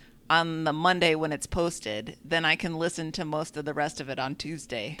break on the Monday when it's posted, then I can listen to most of the rest of it on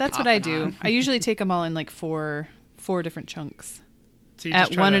Tuesday. That's what I do. I usually take them all in like four different chunks So you at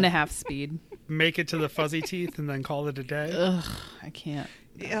just try 1.5 speed. Make it to the fuzzy teeth and then call it a day. Ugh, I can't.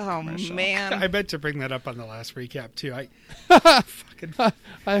 Oh, man. I meant to bring that up on the last recap too. Fucking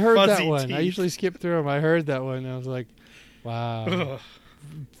I heard that fuzzy one. teeth. I usually skip through them. I heard that one. I was like, wow. Ugh.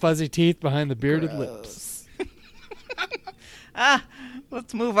 Fuzzy teeth behind the bearded lips.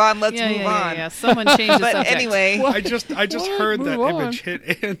 Let's move on. Let's move on. Yeah. Someone change the But subject. anyway, I just heard that Move on. image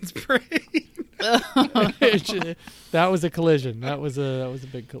hit Anne's brain. That was a collision. That was a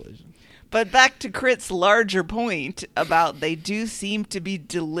big collision. but back to Crit's larger point about they do seem to be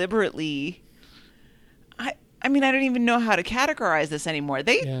deliberately. I mean, I don't even know how to categorize this anymore.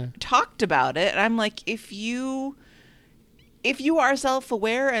 They talked about it, and I'm like, if you are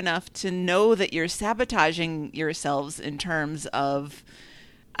self-aware enough to know that you're sabotaging yourselves in terms of,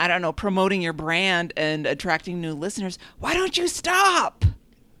 I don't know, promoting your brand and attracting new listeners, why don't you stop?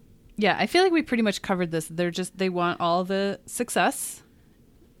 Yeah, I feel like we pretty much covered this. They want all the success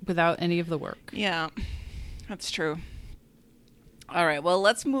without any of the work. Yeah, that's true. All right, well,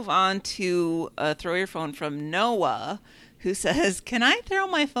 let's move on to Throw Your Phone from Noah, who says, can I throw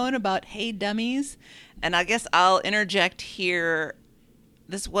my phone about Hey Dummies? And I guess I'll interject here.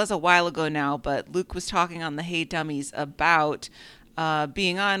 This was a while ago now, but Luke was talking on the Hey Dummies about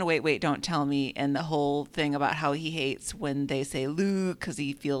being on Wait, Don't Tell Me, and the whole thing about how he hates when they say Luke because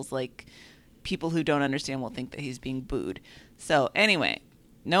he feels like people who don't understand will think that he's being booed. So anyway,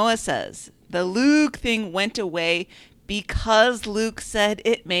 Noah says, the Luke thing went away because Luke said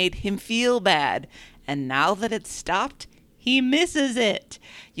it made him feel bad. And now that it's stopped, he misses it.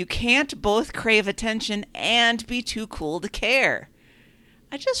 You can't both crave attention and be too cool to care.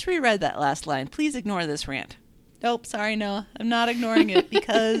 I just reread that last line. Please ignore this rant. Nope, sorry, Noah. I'm not ignoring it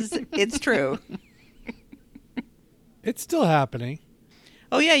because it's true. It's still happening.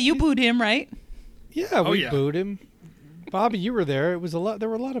 Oh, yeah, you booed him, right? Yeah, we booed him. Bobby, you were there. It was a lot. There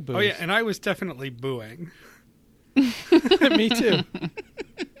were a lot of boos. Oh yeah, and I was definitely booing. Me too.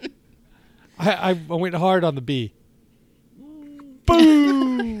 I went hard on the B.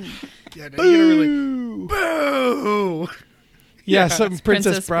 Boo! Yeah, no, you gotta really boo. Yeah, some It's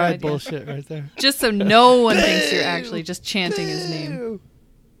Princess Bride yeah. bullshit right there. Just so no one thinks you're actually just chanting his name.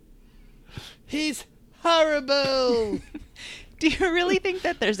 He's horrible. Do you really think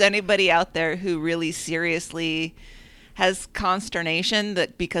that there's anybody out there who really seriously has consternation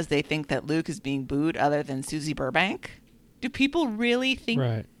that because they think that Luke is being booed other than Susie Burbank? Do people really think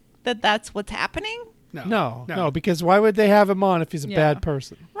Right. that that's what's happening? No, because why would they have him on if he's a bad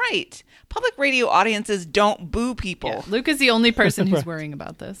person? Right. Public radio audiences don't boo people. Yeah, Luke is the only person who's Right. worrying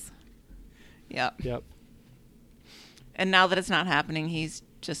about this. Yep. Yep. And now that it's not happening, he's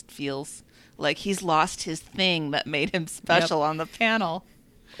just feels like he's lost his thing that made him special on the panel.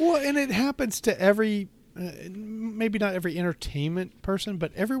 Well, and it happens to every, maybe not every entertainment person,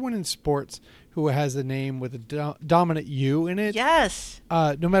 but everyone in sports who has a name with a dominant U in it. Yes.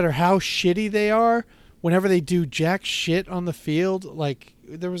 No matter how shitty they are, whenever they do jack shit on the field, like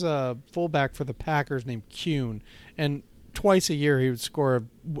there was a fullback for the Packers named Kuhn, and twice a year he would score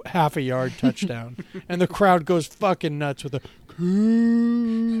a half a yard touchdown, and the crowd goes fucking nuts with a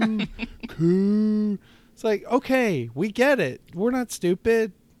Kuhn, Kuhn. It's like, okay, we get it. We're not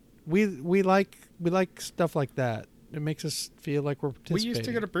stupid. We like stuff like that. It makes us feel like we're We participating. used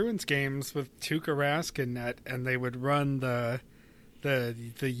to go to Bruins games with Tuukka Rask in net, and they would run the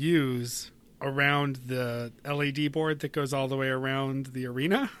U's around the LED board that goes all the way around the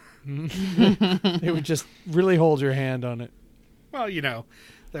arena. It would just really hold your hand on it. Well, you know,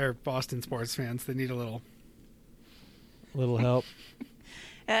 they're Boston sports fans. They need a little. Help.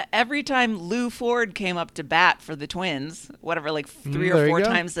 Every time Lou Ford came up to bat for the Twins, whatever, like 3 there or you 4 go.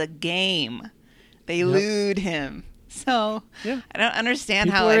 times a game, they looed him. So Yeah. I don't understand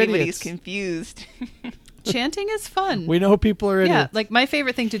People how are anybody's idiots. confused. Chanting is fun. We know people are Yeah, idiots. like my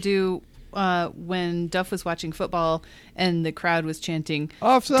favorite thing to do when Duff was watching football and the crowd was chanting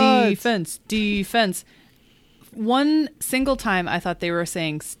Offsides! defense, defense. One single time I thought they were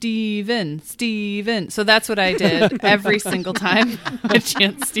saying Steven, Steven. So that's what I did every single time I would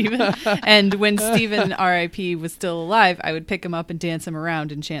chant Steven. And when Steven RIP was still alive, I would pick him up and dance him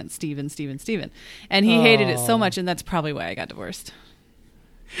around and chant Steven, Steven, Steven. And he hated it so much, and that's probably why I got divorced.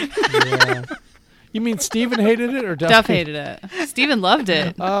 Yeah. You mean Steven hated it or Duff? Duff hated it. Steven loved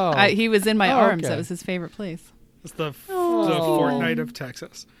it. Oh. He was in my Oh, arms. okay. That was his favorite place. It's the Oh. Fortnite of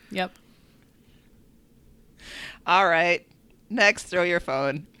Texas. Yep. All right. Next, throw your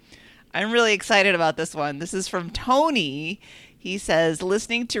phone. I'm really excited about this one. This is from Tony. He says,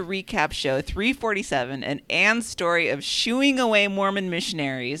 listening to recap show 347 and Anne's story of shooing away Mormon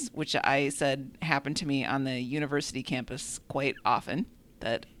missionaries, which I said happened to me on the university campus quite often,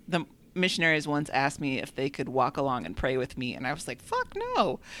 that the missionaries once asked me if they could walk along and pray with me, and I was like, fuck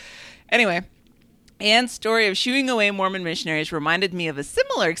no. Anyway, Anne's story of shooing away Mormon missionaries reminded me of a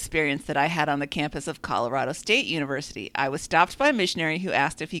similar experience that I had on the campus of Colorado State University. I was stopped by a missionary who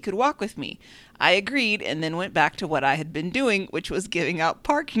asked if he could walk with me. I agreed and then went back to what I had been doing, which was giving out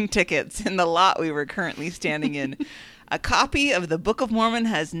parking tickets in the lot we were currently standing in. A copy of the Book of Mormon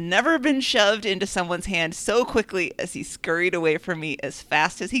has never been shoved into someone's hand so quickly as he scurried away from me as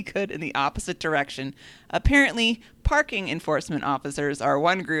fast as he could in the opposite direction. Apparently, parking enforcement officers are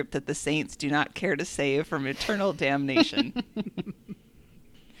one group that the saints do not care to save from eternal damnation.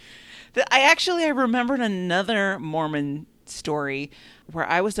 I remembered another Mormon story where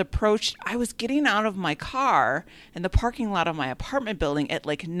I was approached. I was getting out of my car in the parking lot of my apartment building at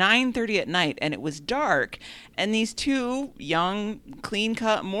like 9:30 at night, and it was dark, and these 2 young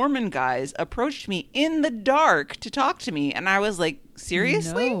clean-cut Mormon guys approached me in the dark to talk to me, and I was like,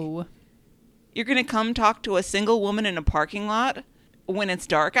 seriously? No. You're gonna come talk to a single woman in a parking lot when it's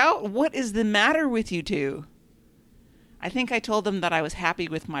dark out? What is the matter with you two? I think I told them that I was happy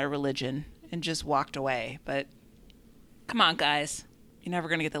with my religion and just walked away, but come on, guys. You're never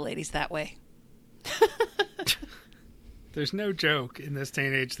going to get the ladies that way. There's no joke in this day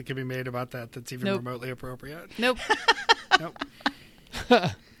and age that can be made about that that's even Nope. remotely appropriate. Nope. Nope.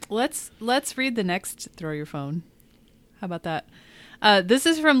 Let's read the next throw your phone. How about that? This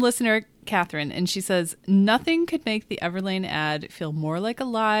is from listener Catherine, and she says, nothing could make the Everlane ad feel more like a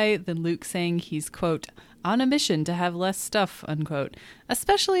lie than Luke saying he's, quote, on a mission to have less stuff, unquote,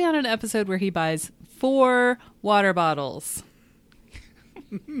 especially on an episode where he buys 4 water bottles.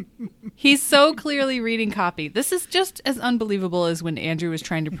 He's so clearly reading copy. This is just as unbelievable as when Andrew was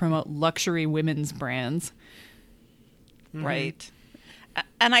trying to promote luxury women's brands. Right.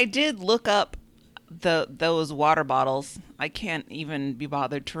 And I did look up those water bottles. I can't even be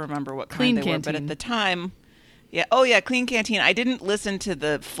bothered to remember what Clean kind they were, but Canteen. at the time, yeah. Oh yeah, Clean Canteen. I didn't listen to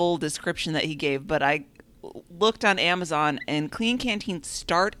the full description that he gave, but I looked on Amazon, and Clean Canteens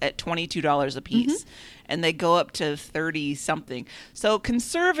start at $22 a piece, and they go up to 30 something. So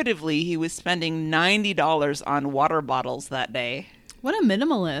conservatively, he was spending $90 on water bottles that day. What a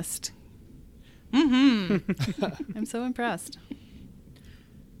minimalist. Mm-hmm. I'm so impressed.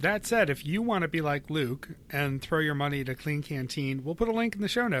 That said, if you want to be like Luke and throw your money to Clean Canteen, we'll put a link in the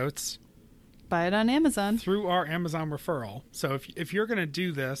show notes Buy it on Amazon. through our Amazon referral. So if you're going to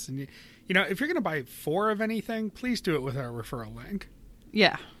do this, and you know, if you're going to buy 4 of anything, please do it with our referral link.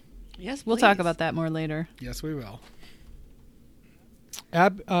 Yeah. Yes, We'll talk please. about that more later. Yes, we will.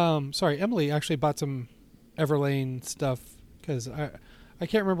 Emily actually bought some Everlane stuff because I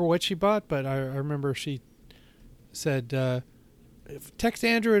can't remember what she bought, but I remember she said, text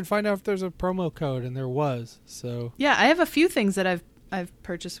Andrew and find out if there's a promo code, and there was. So Yeah, I have a few things that I've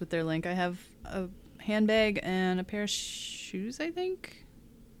purchased with their link. I have a handbag and a pair of shoes, I think.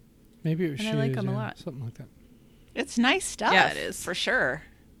 maybe it was And I shoes, like 'em a yeah, lot. something like that. It's nice stuff. Yeah, it is. For sure.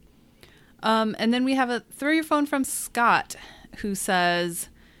 And then we have a throw your phone from Scott, who says,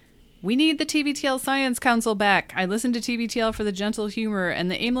 we need the TBTL Science Council back. I listened to TBTL for the gentle humor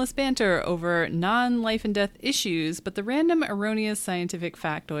and the aimless banter over non-life and death issues, but the random erroneous scientific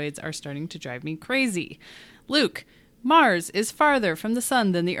factoids are starting to drive me crazy. Luke, Mars is farther from the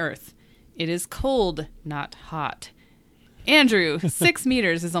sun than the Earth. It is cold, not hot. Andrew, 6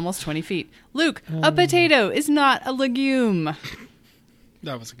 meters is almost 20 feet. Luke, a potato is not a legume.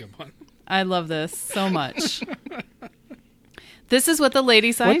 That was a good one. I love this so much. This is what the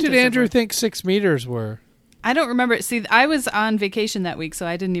lady scientists... What did Andrew think 6 meters were? I don't remember. See, I was on vacation that week, so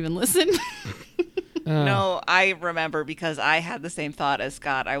I didn't even listen. No, I remember because I had the same thought as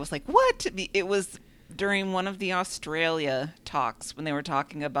Scott. I was like, what? It was during one of the Australia talks when they were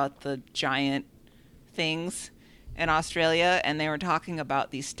talking about the giant things in Australia, and they were talking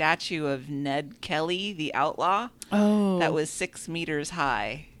about the statue of Ned Kelly, the outlaw, that was 6 meters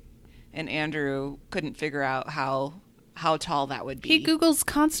high. And Andrew couldn't figure out how tall that would be. He Googles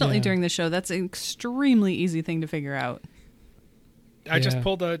constantly during the show. That's an extremely easy thing to figure out. I just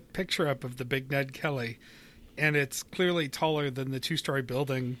pulled a picture up of the big Ned Kelly, and it's clearly taller than the 2-story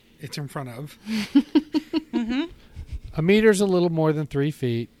building it's in front of. Mm-hmm. A meter's a little more than 3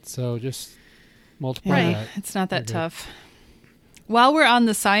 feet, so just multiply that. It's not that tough. While we're on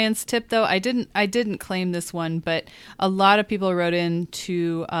the science tip, though, I didn't claim this one, but a lot of people wrote in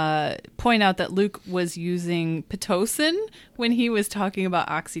to point out that Luke was using Pitocin when he was talking about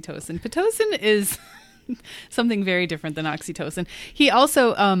oxytocin. Pitocin is something very different than oxytocin. He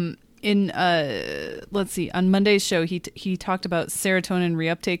also, on Monday's show, he talked about serotonin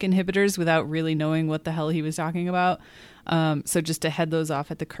reuptake inhibitors without really knowing what the hell he was talking about. So just to head those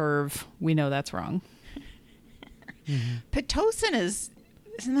off at the curve, we know that's wrong. Mm-hmm. Pitocin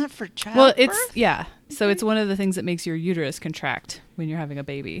isn't that for childbirth? Well, so it's one of the things that makes your uterus contract when you're having a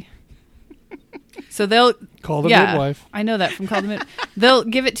baby. So they'll call the midwife. I know that from Call the Midwife. They'll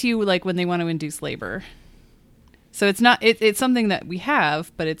give it to you like when they want to induce labor. So it's not it's something that we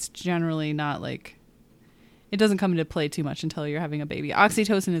have, but it's generally not like it doesn't come into play too much until you're having a baby.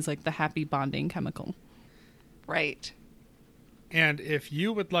 Oxytocin is like the happy bonding chemical. Right. And if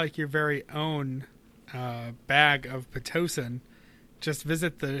you would like your very own bag of Pitocin, just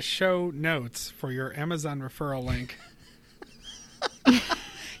visit the show notes for your Amazon referral link.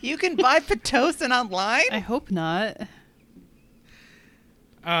 You can buy Pitocin online? I hope not.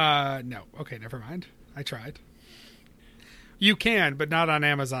 No. Okay, never mind. I tried. You can, but not on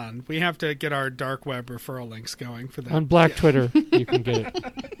Amazon. We have to get our dark web referral links going for that. On Black Twitter, you can get it.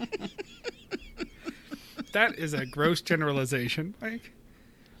 That is a gross generalization, Mike.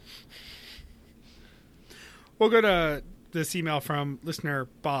 We'll go to this email from listener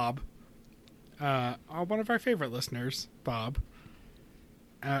Bob. One of our favorite listeners, Bob.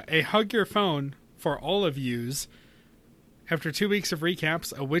 A hug your phone for all of yous. After 2 weeks of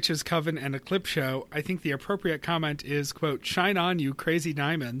recaps, a Witch's Coven, and a clip show, I think the appropriate comment is, quote, shine on you crazy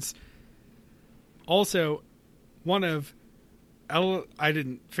diamonds. Also, one of I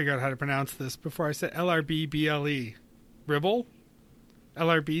didn't figure out how to pronounce this before I said LRBBLE. Ribble?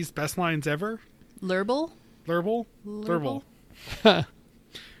 LRB's best lines ever? Lurble? Lurble.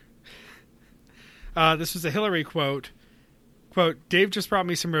 This was a Hillary quote. Quote, Dave just brought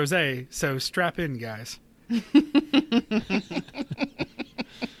me some rosé, so strap in, guys.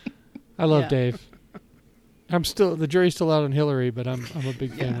 I love Dave. The jury's still out on Hillary, but I'm a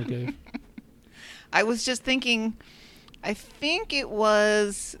big fan of Dave. I was just thinking, I think it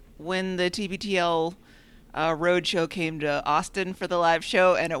was when the TBTL roadshow came to Austin for the live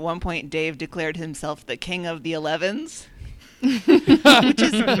show, and at one point Dave declared himself the king of the 11s, which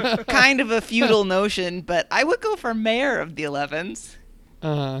is kind of a feudal notion, but I would go for mayor of the 11s.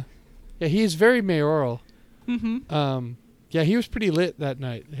 Yeah, he's very mayoral. Mm-hmm. Yeah, he was pretty lit that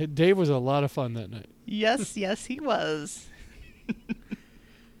night. Dave was a lot of fun that night. Yes, he was.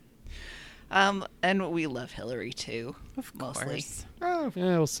 And we love Hillary too, mostly. Oh,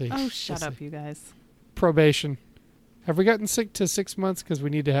 yeah, we'll see. Oh, shut up, you guys. Probation. Have we gotten to 6 months? Because we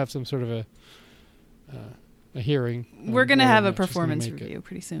need to have some sort of a hearing. We're going to have a performance review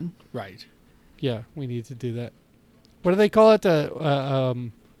pretty soon. Right. Yeah, we need to do that. What do they call it?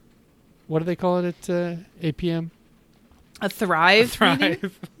 What do they call it at APM? A Thrive.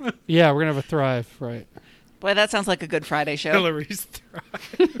 Yeah, we're going to have a Thrive, right. Boy, that sounds like a good Friday show. Hillary's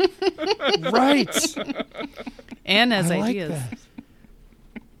Thrive. Right. Anne has I ideas. Like that.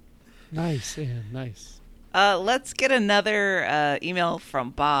 Nice, Anne, nice. Let's get another email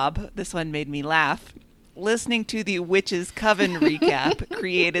from Bob. This one made me laugh. Listening to the Witch's Coven recap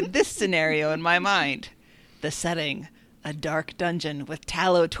created this scenario in my mind. The setting, A dark dungeon with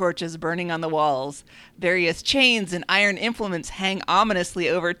tallow torches burning on the walls. Various chains and iron implements hang ominously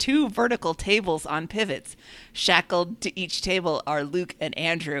over 2 vertical tables on pivots. Shackled to each table are Luke and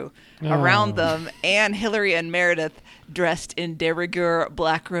Andrew. Around them, Anne, Hillary, and Meredith, dressed in de rigueur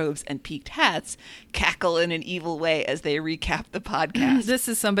black robes and peaked hats, cackle in an evil way as they recap the podcast. This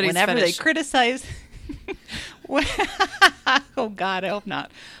is somebody's Whenever fetish. they criticize... Oh, God, I hope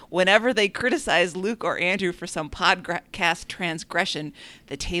not. Whenever they criticize Luke or Andrew for some podcast transgression,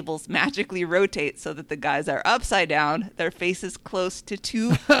 the tables magically rotate so that the guys are upside down, their faces close to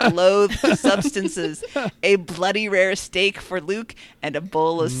 2 loathed substances, a bloody rare steak for Luke and a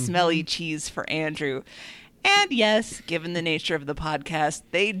bowl of smelly cheese for Andrew. And yes, given the nature of the podcast,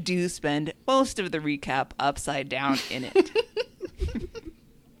 they do spend most of the recap upside down in it.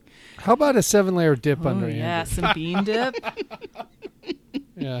 How about a 7-layer dip under Andrew? Yeah, some bean dip.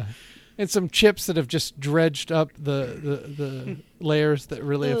 Yeah. And some chips that have just dredged up the layers that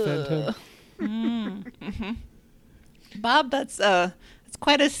really offend him. Mm-hmm. Bob, that's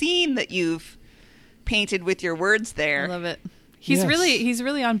quite a scene that you've painted with your words I there. love it. He's Yes.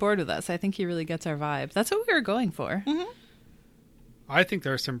 really on board with us. I think he really gets our vibe. That's what we were going for. Mm-hmm. I think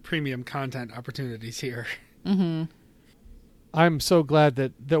there are some premium content opportunities here. Mm-hmm. I'm so glad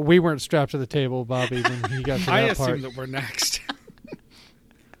that we weren't strapped to the table, Bobby, when he got to I that assume part. that we're next.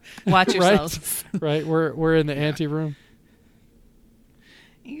 Watch Right? yourselves. Right? We're in the ante room.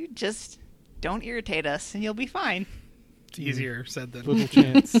 You just don't irritate us and you'll be fine. It's easier said than Little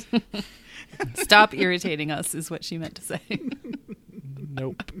chance. Stop irritating us is what she meant to say.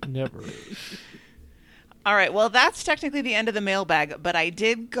 Nope. Never. All right, well, that's technically the end of the mailbag, but I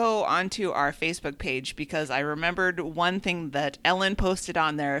did go onto our Facebook page because I remembered one thing that Ellen posted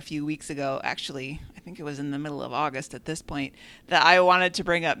on there a few weeks ago. Actually, I think it was in the middle of August at this point, that I wanted to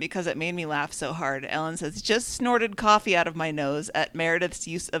bring up because it made me laugh so hard. Ellen says, just snorted coffee out of my nose at Meredith's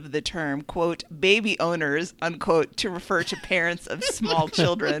use of the term, quote, baby owners, unquote, to refer to parents of small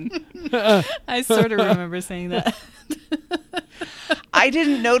children. I sort of remember saying that. I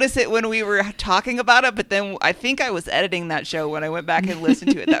didn't notice it when we were talking about it, but then I think I was editing that show when I went back and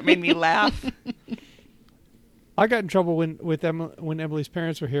listened to it. That made me laugh. I got in trouble when Emily's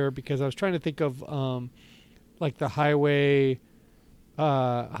parents were here because I was trying to think of like the highway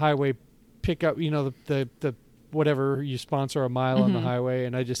pickup, you know, the whatever you sponsor a mile on the highway,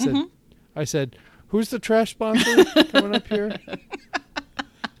 and I just said, I said, who's the trash sponsor coming up here?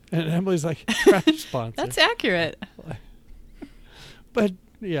 And Emily's like, trash sponsor. That's accurate. But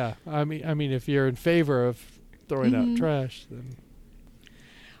yeah, I mean, if you're in favor of throwing out trash, then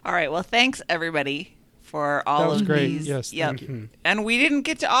All right. Well, thanks everybody for that all was of great. these. Yes, Yep. thank you. And we didn't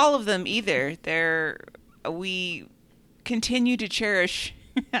get to all of them either. We continue to cherish.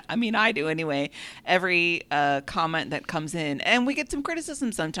 I mean, I do anyway. Every comment that comes in, and we get some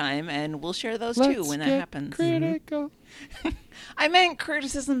criticism sometime, and we'll share those too Let's when that get happens. critical. I meant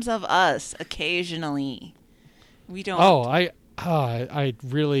criticisms of us occasionally. We don't. Oh, I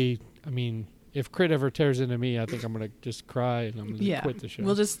really, I mean, if Crit ever tears into me, I think I'm gonna just cry and I'm gonna Yeah. quit the show.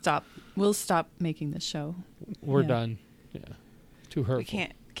 We'll just stop. We'll stop making this show. We're yeah. done. Yeah, too hurtful. We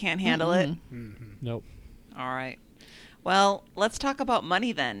can't handle it. Nope. All right. Well, let's talk about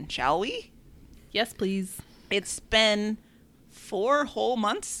money then, shall we? Yes, please. It's been 4 whole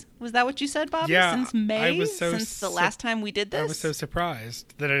months. Was that what you said, Bobby? Yeah, Since May? I was so Since the last time we did this? I was so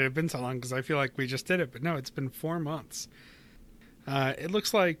surprised that it had been so long because I feel like we just did it. But no, it's been 4 months. It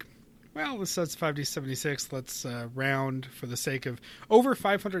looks like, well, this says 5D76. Let's round for the sake of over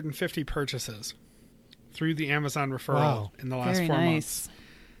 550 purchases through the Amazon referral Wow. in the last Very 4 nice.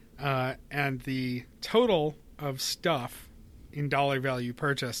 months. And the total of stuff in dollar value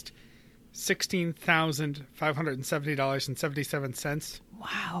purchased, $16,570.77.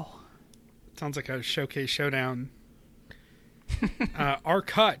 Wow. Sounds like a showcase showdown. Our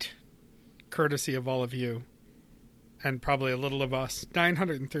cut, courtesy of all of you, and probably a little of us,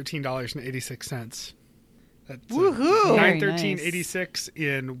 $913.86. That's Woohoo! Very $913.86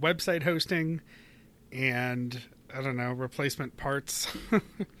 in website hosting and, I don't know, replacement parts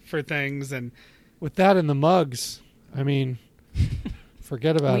for things. And With that in the mugs, I mean,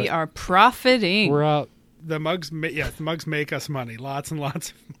 forget about We it. are profiting. We're out. the mugs, the mugs make us money, lots and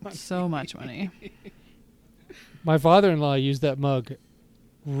lots of money. So much money. My father-in-law used that mug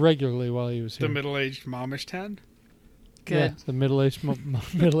regularly while he was here. The middle-aged momish 10. Good. Yeah, the middle-aged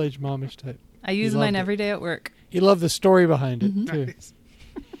middle-aged momish type. I use He mine loved it. every day at work. He loved the story behind it too. Nice.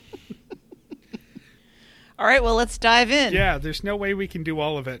 All right, well, let's dive in. Yeah, there's no way we can do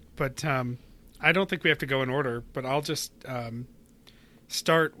all of it, but I don't think we have to go in order. But I'll just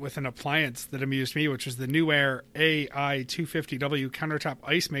start with an appliance that amused me, which was the New Air AI250W countertop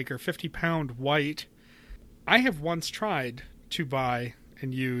ice maker, 50-pound white. I have once tried to buy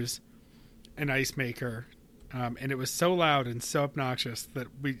and use an ice maker, and it was so loud and so obnoxious that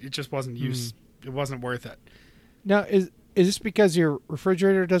it just wasn't it wasn't worth it. Now, is this because your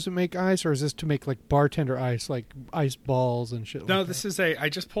refrigerator doesn't make ice, or is this to make like bartender ice, like ice balls and shit? No, this is I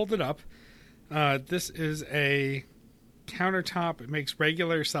just pulled it up. This is a countertop. It makes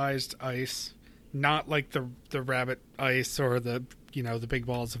regular sized ice, not like the rabbit ice or the big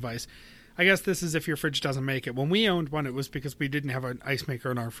balls of ice. I guess this is if your fridge doesn't make it. When we owned one, it was because we didn't have an ice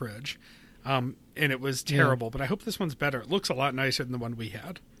maker in our fridge, and it was terrible. Yeah. But I hope this one's better. It looks a lot nicer than the one we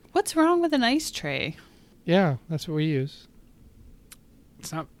had. What's wrong with an ice tray? Yeah, that's what we use.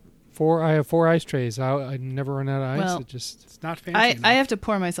 It's not. I have 4 ice trays. I never run out of ice. Well, it's not fancy. I have to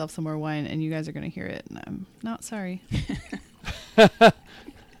pour myself some more wine, and you guys are going to hear it, and I'm not sorry. I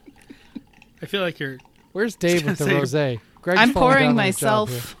feel like you're. Where's Dave with the rosé? I'm pouring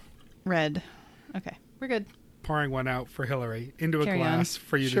myself red. Okay, we're good. Pouring one out for Hillary into a glass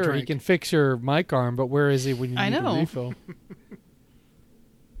for you to drink. Sure, he can fix your mic arm, but where is he when you need a refill?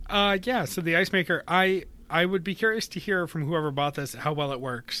 Yeah, so the ice maker, I would be curious to hear from whoever bought this how well it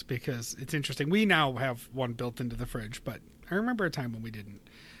works, because it's interesting. We now have one built into the fridge, but I remember a time when we didn't.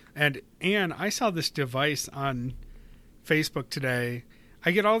 And Anne, I saw this device on Facebook today.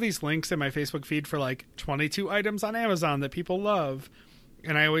 I get all these links in my Facebook feed for like 22 items on Amazon that people love,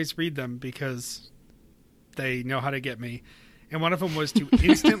 and I always read them because they know how to get me. And one of them was to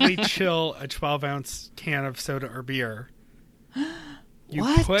instantly chill a 12-ounce can of soda or beer. You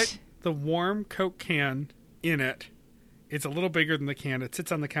put the warm Coke can in it. It's a little bigger than the can. It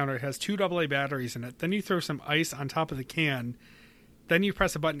sits on the counter. It has 2 AA batteries in it. Then you throw some ice on top of the can. Then you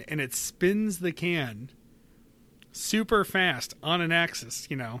press a button, and it spins the can super fast on an axis,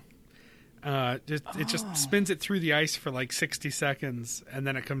 It just spins it through the ice for like 60 seconds, and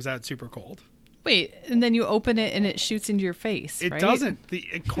then it comes out super cold. Wait, and then you open it and it shoots into your face, It right? doesn't.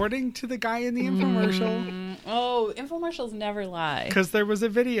 According to the guy in the infomercial. Oh, infomercials never lie. Because there was a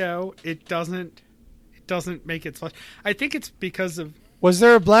video, it doesn't make it splash. I think it's because of... Was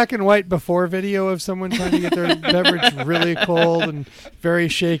there a black and white before video of someone trying to get their beverage really cold and very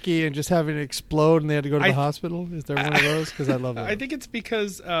shaky and just having it explode and they had to go to the hospital? Is there one of those? Because I love that. I think it's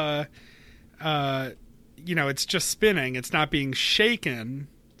because, it's just spinning. It's not being shaken.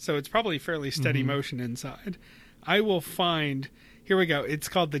 So it's probably fairly steady motion inside. I will find... Here we go. It's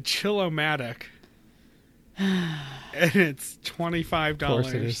called the Chill-O-Matic. And it's $25. Of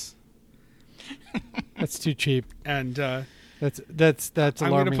course it is. That's too cheap. And... That's alarmingly I'm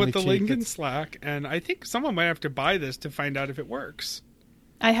going to put the cheap. link in Slack, and I think someone might have to buy this to find out if it works.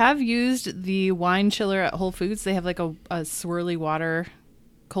 I have used the wine chiller at Whole Foods. They have like a swirly water,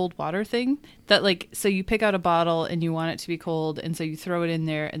 cold water thing that so you pick out a bottle and you want it to be cold, and so you throw it in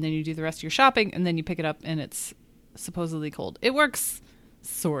there, and then you do the rest of your shopping, and then you pick it up and it's supposedly cold. It works,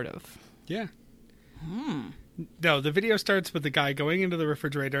 sort of. Yeah. No, the video starts with the guy going into the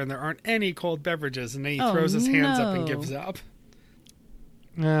refrigerator, and there aren't any cold beverages, and then he throws his hands up and gives up.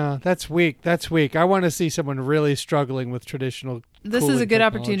 No, that's weak. That's weak. I want to see someone really struggling with traditional. This is a good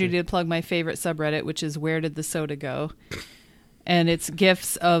opportunity to plug my favorite subreddit, which is Where Did the Soda Go? And it's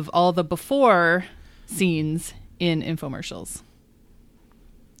GIFs of all the before scenes in infomercials.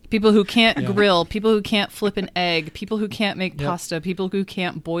 People who can't grill, people who can't flip an egg, people who can't make pasta, people who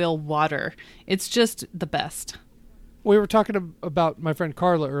can't boil water. It's just the best. We were talking about my friend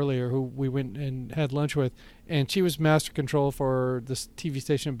Carla earlier, who we went and had lunch with, and she was master control for this TV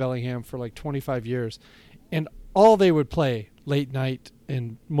station in Bellingham for like 25 years. And all they would play late night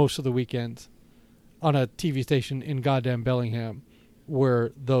and most of the weekends on a TV station in goddamn Bellingham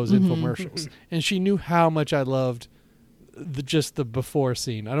were those infomercials. And she knew how much I loved just the before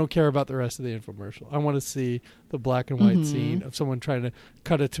scene. I don't care about the rest of the infomercial. I want to see the black and white scene of someone trying to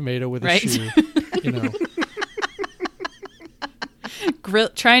cut a tomato with a shoe.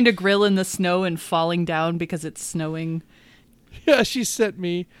 Trying to grill in the snow and falling down because it's snowing. Yeah, she sent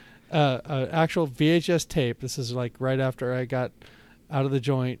me an actual VHS tape. This is like right after I got out of the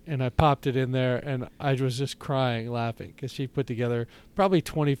joint, and I popped it in there, and I was just crying, laughing, because she put together probably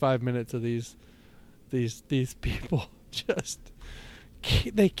 25 minutes of these people.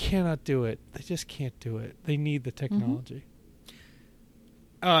 They cannot do it. They just can't do it. They need the technology.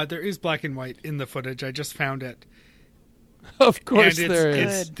 There is black and white in the footage. I just found it. Of course there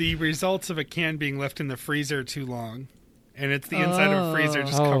is. It's the results of a can being left in the freezer too long. And it's the inside of a freezer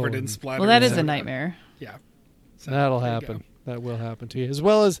just covered in splatter. Well, that is a nightmare. Yeah. So, that'll happen. that will happen to you, as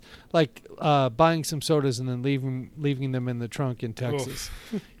well as like buying some sodas and then leaving them in the trunk in Texas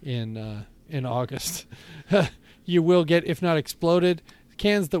in August. You will get, if not exploded,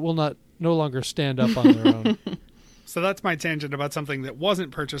 cans that will no longer stand up on their own. So that's my tangent about something that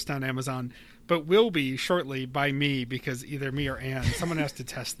wasn't purchased on Amazon, but will be shortly by me, because either me or Ann, someone has to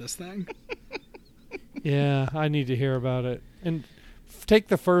test this thing. Yeah, I need to hear about it. And take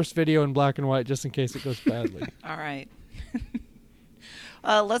the first video in black and white just in case it goes badly. All right.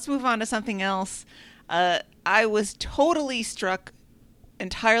 Let's move on to something else. I was totally struck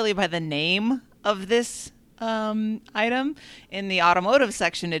entirely by the name of this item. In the automotive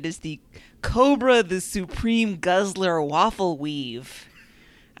section, it is the Cobra the Supreme Guzzler Waffle Weave.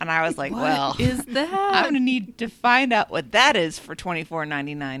 And I was like, What is that? I'm going to need to find out what that is for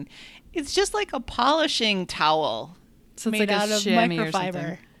 $24.99. It's just like a polishing towel. So it's made like out a of chamois or microfiber.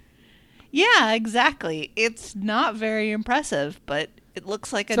 something. Yeah, exactly. It's not very impressive, but it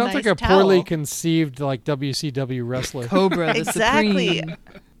looks like a Sounds nice like a towel. poorly conceived like WCW wrestler. Cobra the Exactly. Supreme.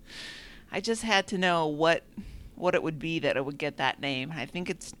 I just had to know what it would be that it would get that name. I think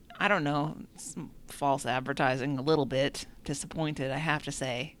it's, I don't know, it's false advertising a little bit. Disappointed, I have to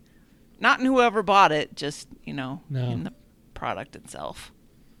say. Not in whoever bought it, just, in the product itself.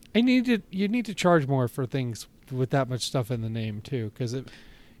 You need to charge more for things with that much stuff in the name too, because if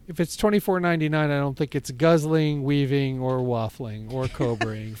it's $24.99, I don't think it's guzzling, weaving, or waffling, or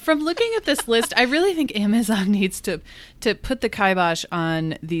cobraing. From looking at this list, I really think Amazon needs to put the kibosh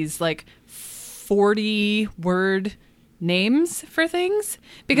on these like 40-word names for things,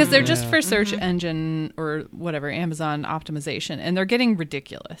 because they're just for search engine or whatever, Amazon optimization, and they're getting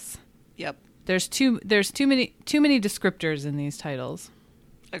ridiculous. Yep. There's too many descriptors in these titles.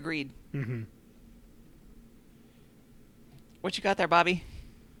 Agreed. Mm-hmm. What you got there, Bobby?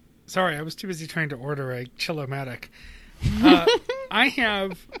 Sorry, I was too busy trying to order a Chillomatic. I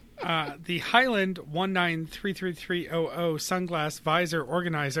have the Highland 1933300 sunglass visor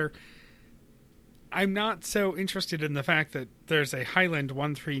organizer. I'm not so interested in the fact that there's a Highland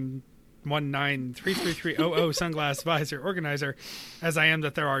 1933300 sunglass visor organizer as I am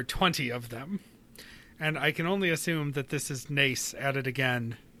that there are 20 of them. And I can only assume that this is Nace at it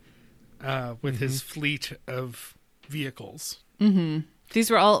again with his fleet of vehicles. Mm-hmm. These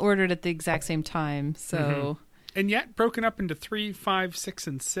were all ordered at the exact same time, so... And yet broken up into 3, 5, 6,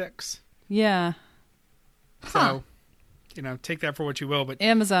 and 6. Yeah. So, take that for what you will. But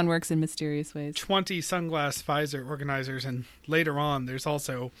Amazon works in mysterious ways. 20 sunglass visor organizers, and later on there's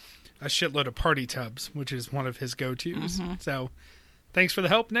also a shitload of party tubs, which is one of his go-tos. So, thanks for the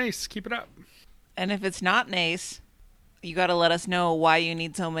help, Nace. Keep it up. And if it's not Nace, you got to let us know why you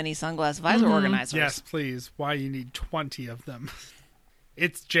need so many sunglass visor organizers. Yes, please. Why you need 20 of them.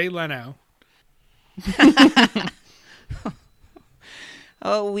 It's Jay Leno.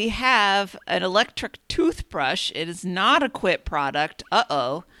 Oh, we have an electric toothbrush. It is not a Quip product.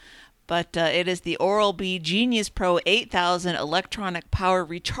 But it is the Oral-B Genius Pro 8000 electronic power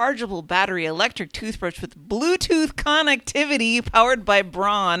rechargeable battery electric toothbrush with Bluetooth connectivity powered by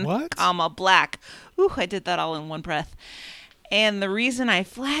Braun, black. Ooh, I did that all in one breath. And the reason I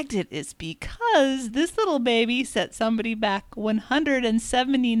flagged it is because this little baby set somebody back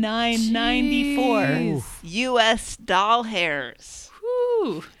 $179.94 US doll hairs.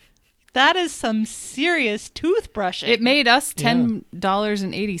 Whew. That is some serious toothbrushing. It made us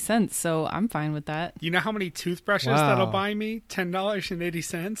 $10.80, so I'm fine with that. You know how many toothbrushes that'll buy me?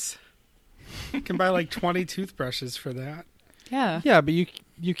 $10.80. You can buy like 20 toothbrushes for that. Yeah. Yeah, but you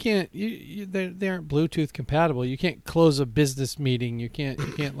can't. They aren't Bluetooth compatible. You can't close a business meeting. You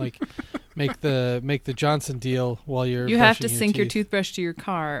can't like make the Johnson deal while you're. You have to brushing sync your teeth. toothbrush to your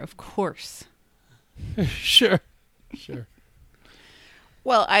car, of course. Sure.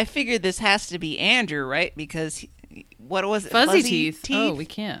 Well, I figured this has to be Andrew, right? Because what was it? Fuzzy teeth. Oh, we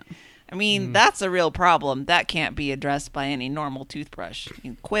can't. I mean, that's a real problem. That can't be addressed by any normal toothbrush.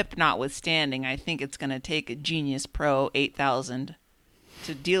 Quip notwithstanding, I think it's going to take a Genius Pro 8000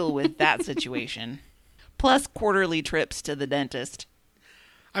 to deal with that situation. Plus quarterly trips to the dentist.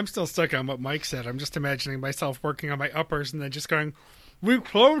 I'm still stuck on what Mike said. I'm just imagining myself working on my uppers and then just going, "We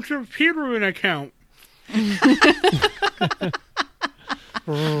closed your Peterman account."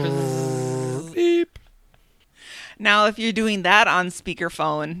 Beep. Now, if you're doing that on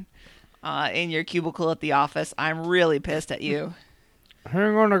speakerphone in your cubicle at the office, I'm really pissed at you.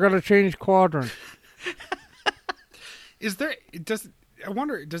 Hang on, I gotta change quadrant. Does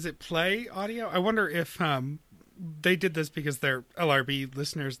it play audio? I wonder if they did this because they're LRB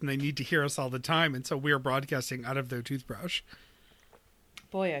listeners and they need to hear us all the time, and so we're broadcasting out of their toothbrush.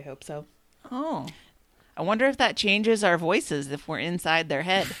 Boy, I hope so. Oh. I wonder if that changes our voices if we're inside their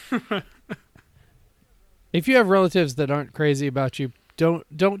head. If you have relatives that aren't crazy about you,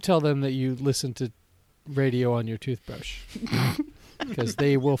 don't tell them that you listen to radio on your toothbrush, because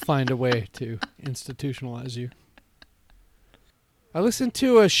they will find a way to institutionalize you. I listen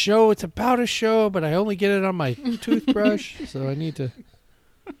to a show. It's about a show, but I only get it on my toothbrush, so I need to.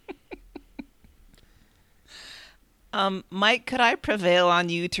 Mike, could I prevail on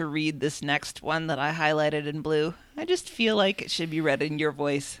you to read this next one that I highlighted in blue? I just feel like it should be read in your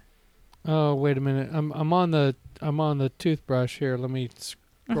voice. Oh, wait a minute. I'm on the toothbrush here. Let me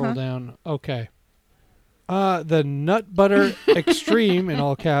scroll down. Okay. The Nut Butter Extreme in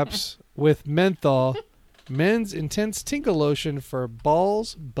all caps with menthol, men's intense tingle lotion for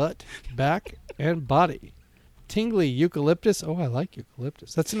balls, butt, back, and body. Tingly eucalyptus. Oh, I like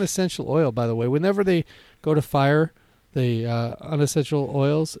eucalyptus. That's an essential oil, by the way. Whenever they go to fire the unessential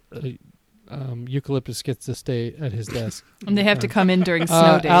oils, eucalyptus gets to stay at his desk. And they have to come in during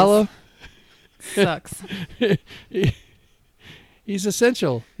snow days. Aloe. Sucks. He's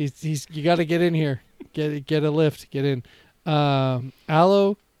essential. He's you got to get in here. Get a lift. Get in.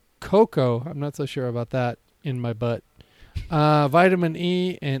 Aloe cocoa. I'm not so sure about that in my butt. Vitamin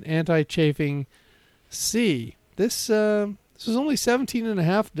E and anti-chafing C. This was only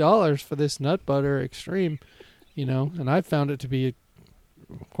 $17.50 for this Nut Butter Extreme, and I found it to be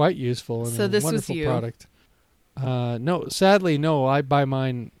quite useful and So a this was wonderful you. product. No, sadly, no. I buy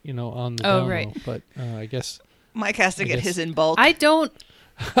mine, on the down right. low, but I guess Mike has to I get guess- his in bulk. I don't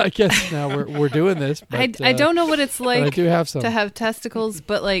now we're doing this. But, I don't know what it's but I like do have some. to have testicles,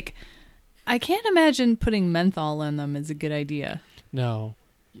 but like I can't imagine putting menthol in them is a good idea. No,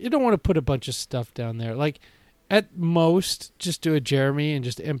 you don't want to put a bunch of stuff down there. Like at most, just do a Jeremy and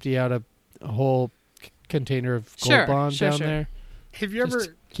just empty out a whole container of Gold Sure, Bond sure, down sure. there. Have you Just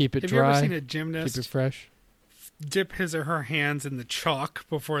ever keep it have you ever dry. seen a Keep gymnast it fresh. dip his or her hands in the chalk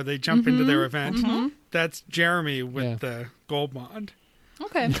before they jump into their event? That's Jeremy with Yeah. the Gold Bond.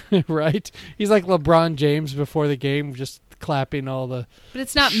 Okay. Right? He's like LeBron James before the game, just clapping all the. But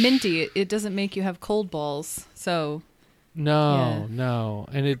it's not minty. It doesn't make you have cold balls. So No, no,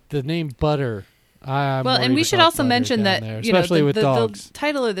 and the name butter. I'm well, and worried we should about also butter mention down that there, especially with the dogs.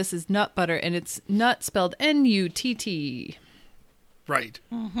 title of this is Nut Butter, and it's nut spelled N-U-T-T. Right.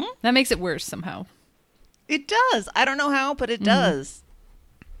 That makes it worse somehow. It does. I don't know how, but it does.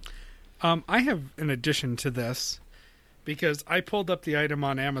 I have an addition to this because I pulled up the item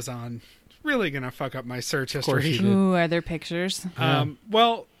on Amazon. It's really going to fuck up my search Of course history. you did. Ooh, are there pictures?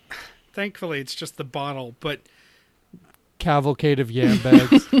 Well, thankfully it's just the bottle, but Cavalcade of yam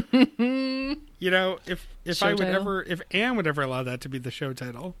bags. if Show I would title? ever, if Anne would ever allow that to be the show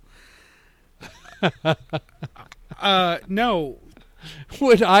title. No,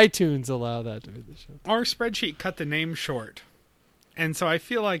 Would iTunes allow that to be the show? our spreadsheet cut the name short. And so I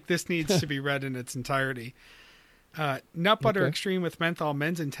feel like this needs to be read in its entirety. Nut Butter Okay. Extreme with menthol,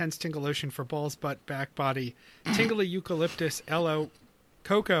 men's intense tingle lotion for balls, butt, back, body, tingly eucalyptus, aloe,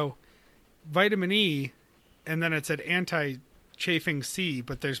 cocoa, vitamin E, and then it said anti-chafing C,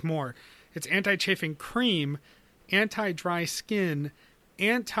 but there's more. It's anti-chafing cream, anti-dry skin,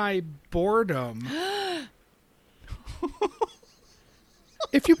 anti-boredom.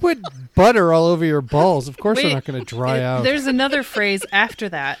 If you put butter all over your balls, of course they're Wait, not going to dry out. There's another phrase after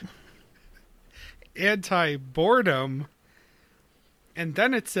that. Anti-boredom, and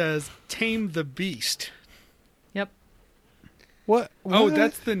then it says tame the beast. Yep. What? Oh, What?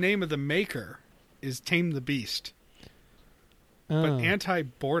 that's the name of the maker, is Tame the Beast. But Oh.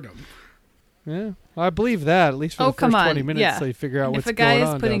 anti-boredom. Yeah, well, I believe that at least for the come first on. 20 minutes, Yeah. so you figure out And what's if a guy going is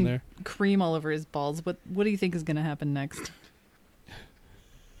on down putting there. cream all over his balls, what do you think is going to happen next?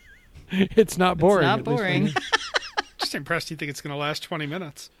 It's not boring. not at least for boring. me. Just impressed you think it's going to last 20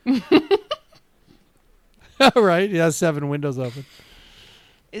 minutes. All right, he has 7 windows open.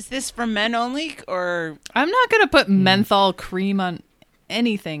 Is this for men only, or I'm not going to put menthol cream on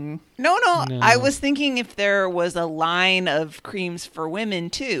anything. no? No. I was thinking if there was a line of creams for women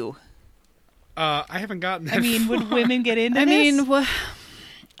too. I haven't gotten that I mean, would women get into I this? mean,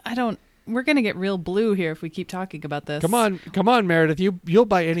 I don't. We're going to get real blue here if we keep talking about this. Come on, Meredith. You'll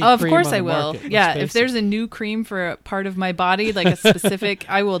buy any. Of cream course on I the will. market, let's Yeah, face if there's it. a new cream for a part of my body, like a specific,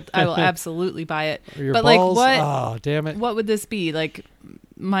 I will absolutely buy it. Or your But balls. like Oh, damn it! what would this be? Like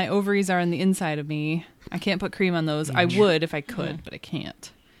my ovaries are on the inside of me. I can't put cream on those. I would if I could, but I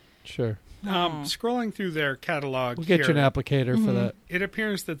can't. Sure, Scrolling through their catalog we'll get here, you an applicator for that. it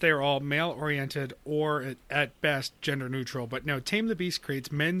appears that they're all male-oriented or, at best, gender-neutral. But no, Tame the Beast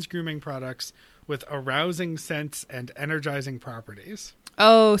creates men's grooming products with arousing scents and energizing properties.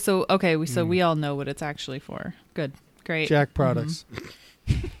 Oh, so okay, we all know what it's actually for. Good, great. Jack products.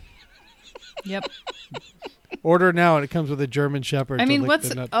 Yep. Order now, and it comes with a German Shepherd. I to mean, lick what's-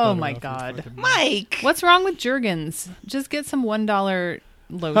 the nut oh butter my off your God. fucking mouth. Mike. What's wrong with Jergens? Just get some $1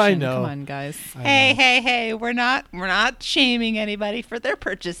 lotion. I know. Come on, guys. I Hey, know. hey, we're not shaming anybody for their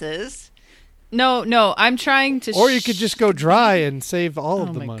purchases. No, I'm trying to. Or you could just go dry and save all Oh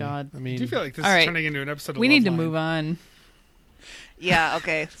of the my money. God. I I mean, do feel like this All is right. turning into an episode of We need to Loveline. move on. Yeah,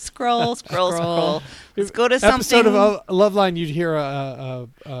 okay. Scroll. Scroll. Let's go to something. episode of Loveline, you'd hear a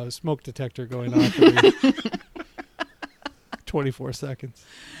smoke detector going off every 24 seconds.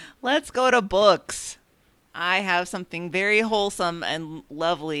 Let's go to books. I have something very wholesome and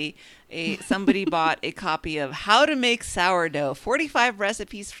lovely. Somebody bought a copy of How to Make Sourdough, 45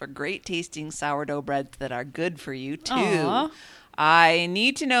 recipes for great tasting sourdough breads that are good for you too. Aw. I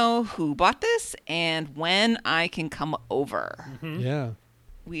need to know who bought this and when I can come over. Yeah.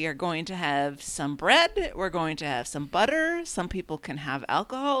 We are going to have some bread. We're going to have some butter. Some people can have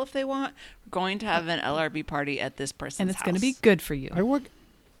alcohol if they want. We're going to have an LRB party at this person's And it's going to house. be good for you.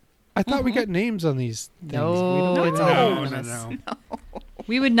 I thought we got names on these things. No, we don't it's know. all No, anonymous. no.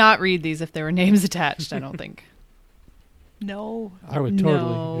 We would not read these if there were names attached, I don't think. No. I would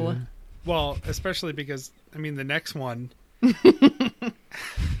totally. No. Yeah. Well, especially because, I mean, the next one,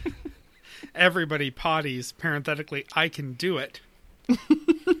 everybody potties, parenthetically, I can do it.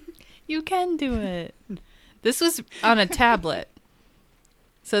 You can do it. This was on a tablet.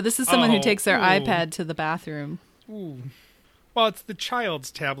 So this is someone who Oh, takes their ooh. iPad to the bathroom. Ooh. Well, it's the child's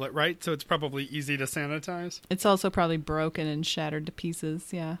tablet, right? So it's probably easy to sanitize. It's also probably broken and shattered to pieces.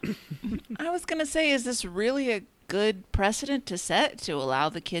 Yeah. I was going to say, is this really a good precedent to set to allow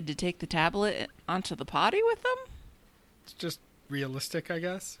the kid to take the tablet onto the potty with them? It's just realistic, I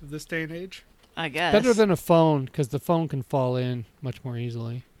guess, of this day and age. I guess. Better than a phone, because the phone can fall in much more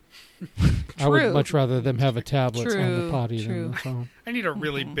easily. I would True. much rather them have a tablet on True, the potty true. than the phone. I need a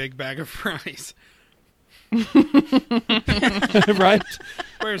really big bag of fries. Right?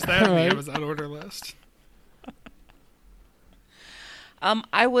 Where's that on Right. the Amazon order list?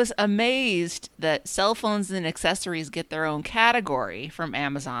 I was amazed that cell phones and accessories get their own category from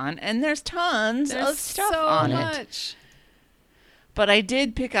Amazon, and there's tons of stuff on it. But I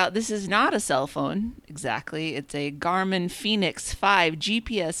did pick out, this is not a cell phone, exactly. It's a Garmin Fenix 5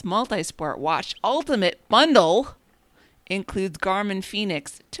 GPS Multisport Watch Ultimate Bundle. Includes Garmin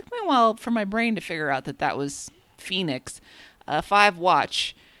Fenix. It took me a while for my brain to figure out that that was Fenix. 5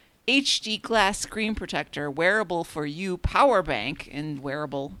 watch, HD glass screen protector, wearable for you power bank, and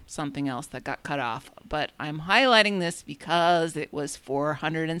wearable something else that got cut off. But I'm highlighting this because it was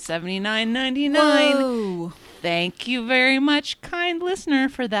 $479.99. Whoa. Thank you very much, kind listener,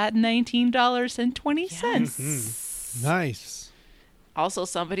 for that $19.20. Nice. Also,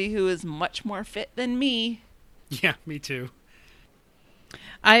 somebody who is much more fit than me. Yeah, me too.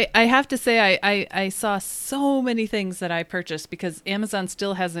 I have to say I saw so many things that I purchased because Amazon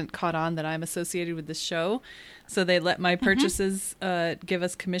still hasn't caught on that I'm associated with this show. So they let my purchases give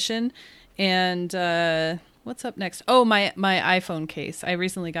us commission. And what's up next? Oh, my iPhone case. I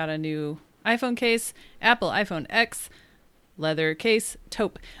recently got a new iPhone case, Apple iPhone X, leather case,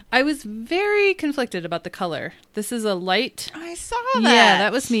 taupe. I was very conflicted about the color. This is a light. I saw that. Yeah,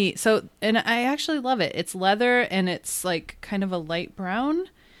 that was me. So, and I actually love it. It's leather and it's like kind of a light brown.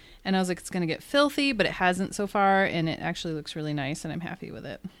 And I was like, it's going to get filthy, but it hasn't so far. And it actually looks really nice and I'm happy with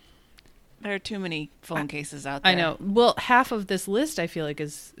it. There are too many phone cases out there. I know. Well, half of this list I feel like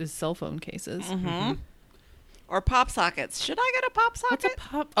is cell phone cases. Mm-hmm. Or pop sockets. Should I get a pop What's socket? a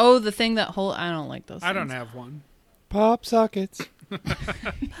pop? Oh, the thing that whole, I don't like those I don't things. have one. Pop sockets.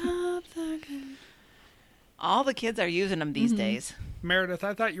 Pop socket. All the kids are using them these days. Meredith,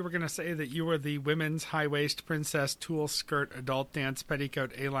 I thought you were going to say that you were the women's high-waist princess tulle skirt adult dance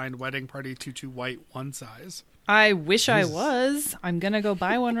petticoat A-line wedding party tutu white one size. I wish I Jesus. was. I'm going to go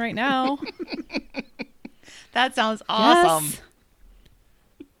buy one right now. That sounds awesome.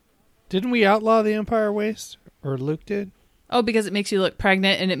 Yes. Didn't we outlaw the Empire Waist? Or Luke did? Oh, because it makes you look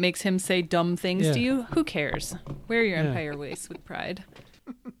pregnant and it makes him say dumb things Yeah. to you? Who cares? Wear your Yeah. Empire waist with pride.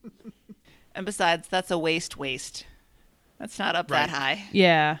 And besides, that's a waist. That's not up that Right. high.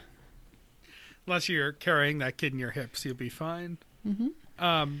 Yeah. Unless you're carrying that kid in your hips, you'll be fine.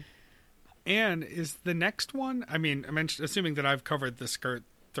 Mm-hmm. And is the next one, I mean, I mentioned, assuming that I've covered the skirt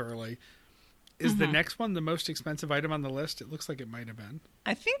thoroughly, is the next one the most expensive item on the list? It looks like it might have been.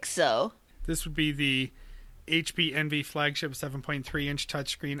 I think so. This would be the HP Envy flagship 7.3-inch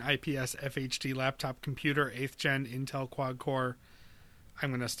touchscreen IPS FHD laptop computer, 8th gen Intel quad core. I'm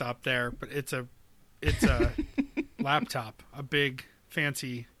going to stop there, but it's a It's a laptop, a big,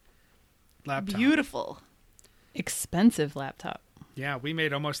 fancy laptop. Beautiful. Expensive laptop. Yeah, we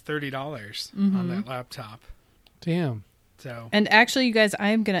made almost $30 Mm-hmm. on that laptop. Damn. So And actually, you guys, I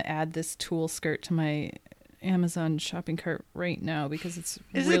am going to add this tulle skirt to my Amazon shopping cart right now because it's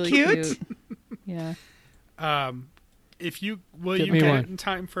Is it really cute? Yeah. if you will Get you me get one. it in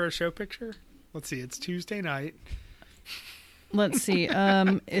time for a show picture? Let's see. It's Tuesday night. Let's see.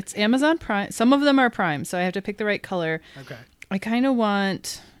 It's Amazon Prime. Some of them are Prime, so I have to pick the right color. Okay. I kind of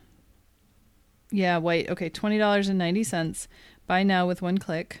want... Yeah, white. Okay, $20.90. Buy now with one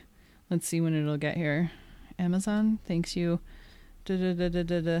click. Let's see when it'll get here. Amazon, thanks you.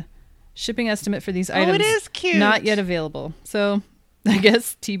 Da-da-da-da-da-da. Shipping estimate for these items. it is cute. Not yet available. So, I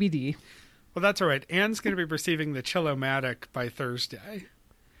guess TBD. Well, that's all right. Anne's going to be receiving the Chillomatic by Thursday.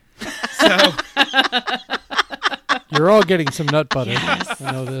 So You're all getting some nut butter.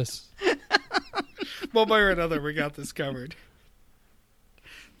 I know this. one way or another, we got this covered.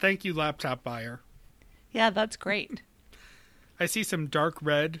 Thank you, laptop buyer. Yeah, that's great. I see some dark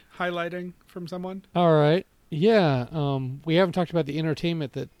red highlighting from someone. All right. Yeah. We haven't talked about the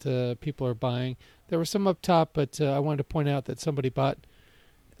entertainment that people are buying. There was some up top, but I wanted to point out that somebody bought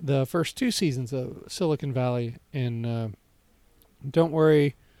the first 2 seasons of Silicon Valley. And don't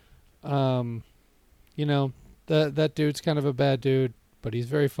worry, you know, that dude's kind of a bad dude, but he's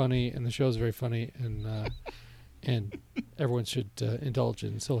very funny, and the show's very funny, and everyone should indulge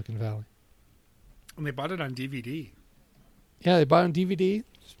in Silicon Valley. And they bought it on DVD. Yeah, they bought it on DVD.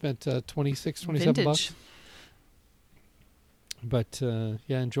 Spent 26, 27 Vintage. bucks. But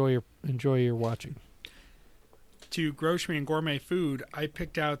yeah, enjoy your watching. To grocery and gourmet food, I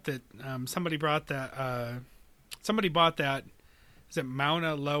picked out that somebody bought that. Is it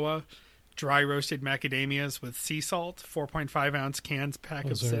Mauna Loa dry roasted macadamias with sea salt, 4.5 ounce cans, pack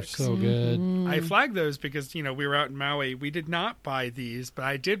Those of are 6. so good. I flagged those because we were out in Maui. We did not buy these, but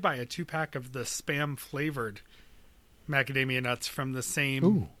I did buy a 2-pack of the Spam flavored macadamia nuts from the same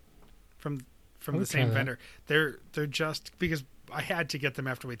Ooh. from I the would same try that. vendor. They're just because I had to get them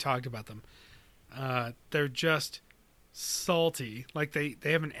after we talked about them. They're just salty. Like they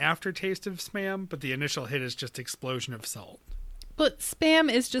have an aftertaste of Spam, but the initial hit is just explosion of salt. But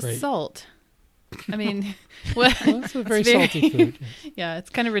Spam is just Great. salt. I mean, what? Well, that's a very It's salty food. Yeah, it's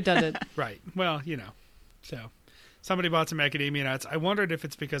kind of redundant. Right. Well, So somebody bought some macadamia nuts. I wondered if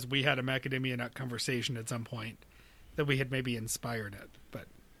it's because we had a macadamia nut conversation at some point that we had maybe inspired it, but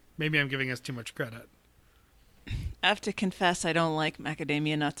maybe I'm giving us too much credit. I have to confess I don't like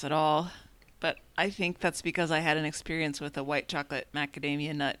macadamia nuts at all, but I think that's because I had an experience with a white chocolate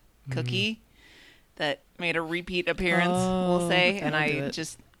macadamia nut cookie that made a repeat appearance, we'll say, and that'll do I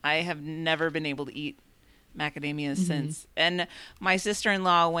it. I have never been able to eat macadamias since. And my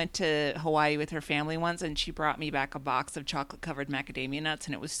sister-in-law went to Hawaii with her family once, and she brought me back a box of chocolate-covered macadamia nuts,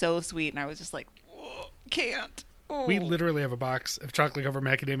 and it was so sweet, and I was just like, "Whoa, can't." Oh. We literally have a box of chocolate-covered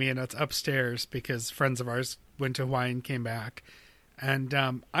macadamia nuts upstairs because friends of ours went to Hawaii and came back. And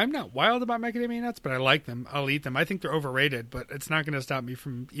I'm not wild about macadamia nuts, but I like them. I'll eat them. I think they're overrated, but it's not going to stop me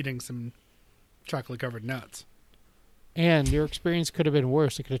from eating some chocolate-covered nuts. And your experience could have been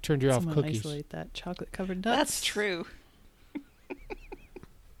worse. It could have turned you off Someone cookies. isolate that chocolate-covered nuts. That's true.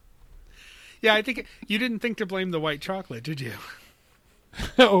 Yeah, I think you didn't think to blame the white chocolate, did you?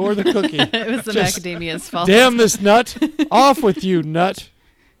 Or the cookie. It was the Just- macadamia's fault. Damn this nut. Off with you, nut.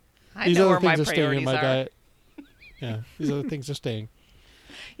 I These know other where my things are staying in priorities my are. diet. Yeah, these other things are staying.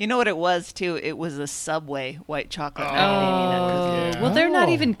 You know what it was, too? It was a Subway white chocolate Oh. macadamia nut cookie. Yeah. Well, they're not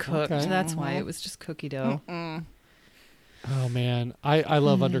Oh, even cooked. okay. That's why it was just cookie dough. Oh man, I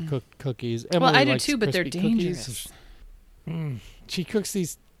love undercooked cookies. Emily Well, I do likes too, but they're crispy cookies. dangerous. She cooks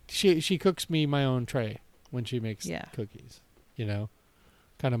these. She cooks me my own tray when she makes Yeah. cookies.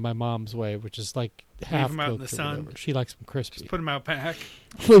 Kind of my mom's way, which is like half them out in cooked the or sun. whatever. She likes them crispy. Just put them out back.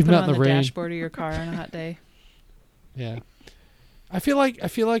 Leave Put them it out on in the the rain. dashboard of your car on a hot day. Yeah. I feel like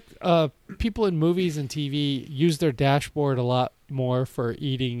people in movies and TV use their dashboard a lot more for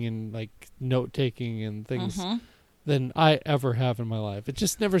eating and like note taking and things than I ever have in my life. It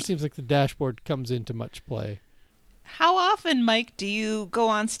just never seems like the dashboard comes into much play. How often, Mike, do you go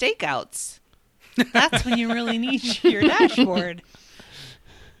on stakeouts? That's when you really need your dashboard.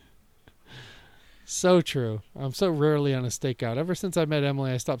 So true. I'm so rarely on a stakeout. Ever since I met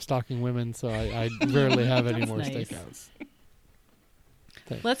Emily, I stopped stalking women, so I rarely have any more nice. stakeouts.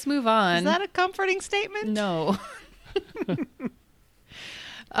 Let's move on. Is that a comforting statement? No.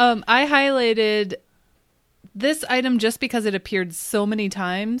 I highlighted this item just because it appeared so many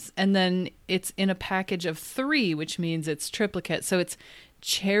times, and then it's in a package of 3, which means it's triplicate. So it's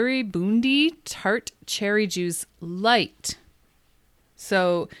Cherry Bundi Tart Cherry Juice Light.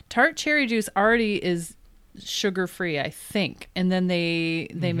 So tart cherry juice already is sugar-free, I think. And then they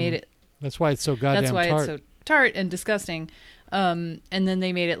made it... That's why it's so goddamn That's why tart. it's so tart and disgusting. And then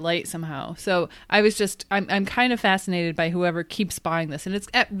they made it light somehow. So I'm kind of fascinated by whoever keeps buying this. And it's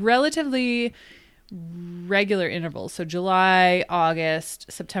at relatively regular intervals. So July,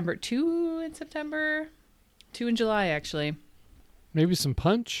 August, September, 2 in July, actually. Maybe some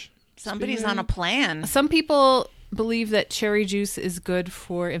punch? Somebody's on a plan. Some people believe that cherry juice is good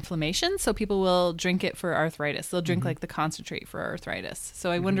for inflammation, so people will drink it for arthritis. They'll drink like the concentrate for arthritis.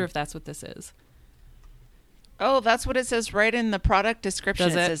 So I wonder if that's what this is. Oh, that's what it says right in the product description.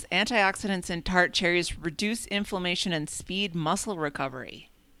 Does It it? says antioxidants in tart cherries reduce inflammation and speed muscle recovery.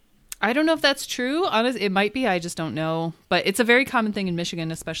 I don't know if that's true. Honestly, it might be. I just don't know. But it's a very common thing in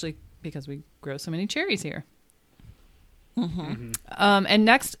Michigan, especially because we grow so many cherries here. And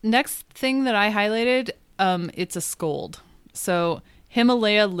next thing that I highlighted, it's a Scold. So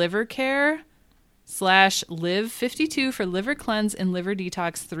Himalaya Liver Care / Live 52 for liver cleanse and liver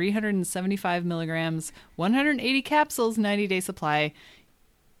detox, 375 milligrams, 180 capsules, 90-day supply.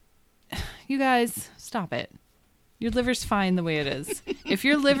 You guys, stop it. Your liver's fine the way it is. If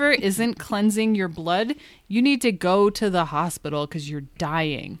your liver isn't cleansing your blood, you need to go to the hospital because you're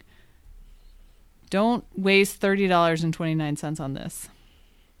dying. Don't waste $30.29 on this.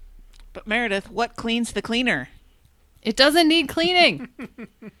 But Meredith, what cleans the cleaner? It doesn't need cleaning.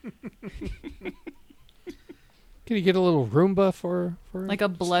 Can you get a little Roomba for Like a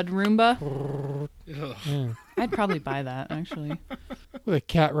blood Roomba. Ugh. yeah. I'd probably buy that, actually. With a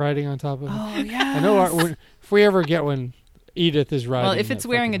cat riding on top of it? Oh, yeah. I know if we ever get one, Edith is riding. Well, if it's that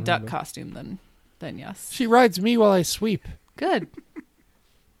wearing a fucking duck Roomba. costume, then yes. She rides me while I sweep. Good.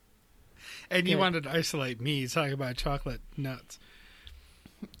 And you Good. wanted to isolate me talking about chocolate nuts.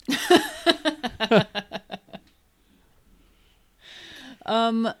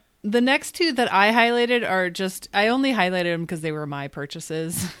 The next two that I highlighted are just, I only highlighted them because they were my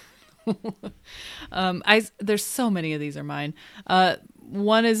purchases. There's so many of these are mine.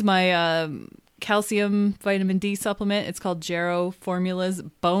 One is my calcium vitamin D supplement. It's called Jarrow Formulas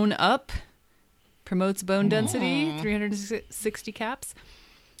Bone Up. Promotes bone density, 360 caps.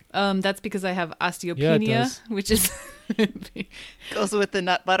 That's because I have osteopenia, does. which is Goes with the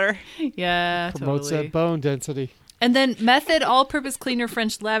nut butter. yeah, Promotes totally. that bone density. And then Method All-Purpose Cleaner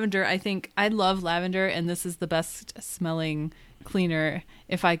French Lavender. I love lavender, and this is the best smelling cleaner.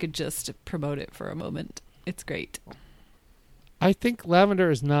 If I could just promote it for a moment, it's great. I think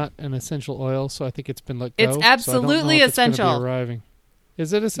lavender is not an essential oil, so I think it's been let go. It's so I don't know absolutely if it's gonna be essential. arriving.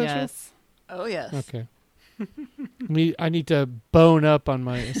 Is it essential? Yes. Oh, yes. Okay. I need to bone up on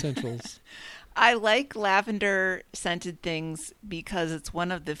my essentials. I like lavender scented things because it's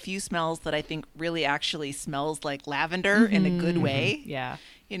one of the few smells that I think really actually smells like lavender in a good way. Yeah.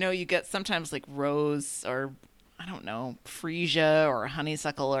 You know, you get sometimes like rose or, I don't know, freesia or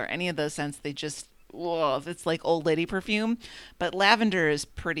honeysuckle or any of those scents. They just, whoa, it's like old lady perfume. But lavender is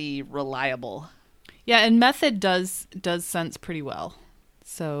pretty reliable. Yeah, and Method does scents pretty well.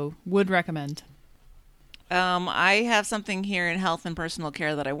 So would recommend. I have something here in health and personal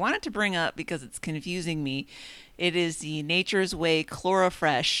care that I wanted to bring up because it's confusing me. It is the Nature's Way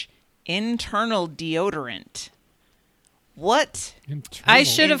Chlorofresh internal deodorant. What? I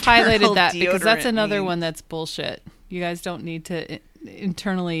should have highlighted Internal that because that's deodorant another means- one that's bullshit. You guys don't need to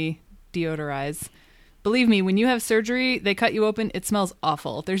internally deodorize. Believe me, when you have surgery, they cut you open, it smells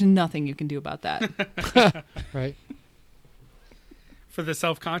awful. There's nothing you can do about that. Right? For the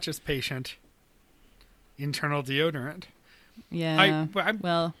self-conscious patient, internal deodorant. Yeah. I'm-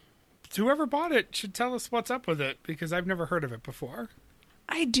 Well, Whoever bought it should tell us what's up with it because I've never heard of it before.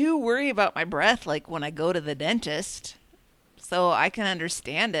 I do worry about my breath, like when I go to the dentist. So I can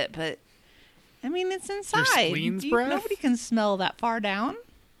understand it, but I mean, it's inside. spleen's breath? Nobody can smell that far down.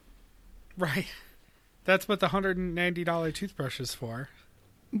 Right. That's what the $190 toothbrush is for.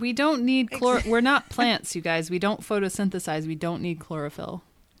 we don't need we're not plants, you guys. We don't photosynthesize. We don't need chlorophyll.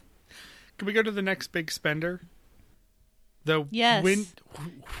 Can we go to the next big spender? The Yes. Winter,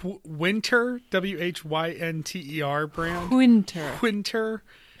 WHYNTER brand. Winter. Winter,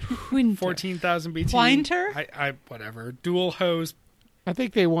 Winter. 14,000 BT. Winter? I whatever. Dual hose, I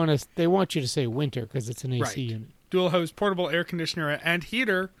think they want you to say winter because it's an AC Right. unit. dual hose portable air conditioner and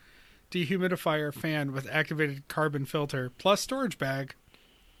heater, dehumidifier fan with activated carbon filter, plus storage bag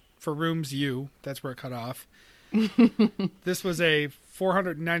for rooms U. That's where it cut off. This was a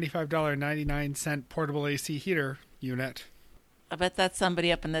 $495.99 portable AC heater unit. I bet that's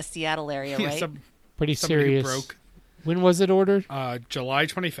somebody up in the Seattle area, Yeah, right? somebody Pretty who serious. broke. When was it ordered? July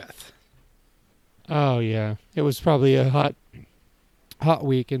 25th. Oh, yeah. It was probably a hot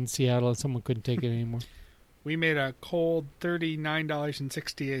week in Seattle and someone couldn't take it anymore. We made a cold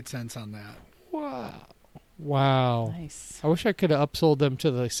 $39.68 on that. Wow. Nice. I wish I could have upsold them to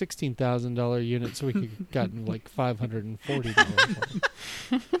the $16,000 unit so we could have gotten like $540.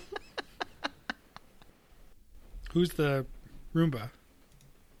 Who's the Roomba?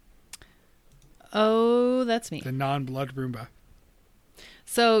 Oh, that's me. The non-blood Roomba.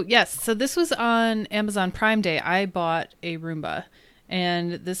 So, yes. So this was on Amazon Prime Day. I bought a Roomba.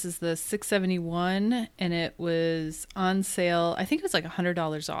 And this is the 671, and it was on sale. I think it was like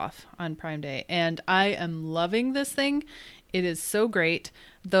 $100 off on Prime Day. And I am loving this thing. It is so great.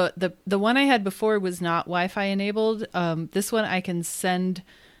 The one I had before was not Wi-Fi enabled. This one I can send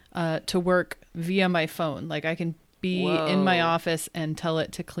to work via my phone. Like I can be in my office and tell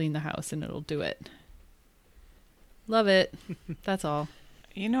it to clean the house, and it'll do it. Love it. That's all.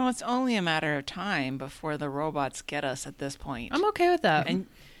 You know, it's only a matter of time before the robots get us at this point. I'm okay with that. And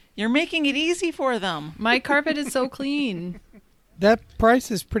you're making it easy for them. My carpet is so clean. That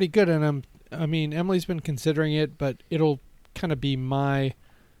price is pretty good, and Emily's been considering it, but it'll kind of be my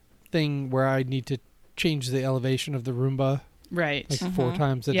thing where I need to change the elevation of the Roomba Right. like 4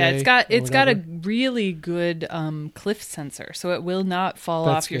 times a day. Yeah, it's got a whatever. really good cliff sensor, so it will not fall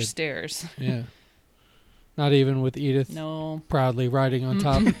That's off your good. stairs. Yeah. Not even with Edith No. proudly riding on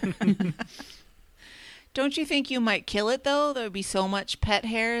top. Don't you think you might kill it, though? There would be so much pet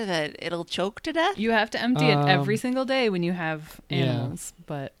hair that it'll choke to death? You have to empty it every single day when you have animals,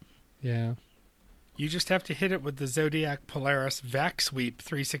 but Yeah. You just have to hit it with the Zodiac Polaris Vac Sweep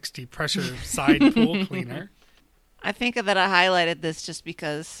 360 pressure side pool cleaner. I think that I highlighted this just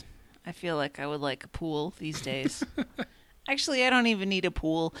because I feel like I would like a pool these days. Actually, I don't even need a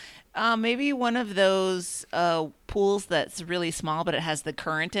pool. Maybe one of those pools that's really small, but it has the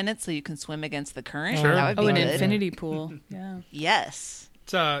current in it, so you can swim against the current. Sure. That would be an good. infinity pool. Yeah. Yes.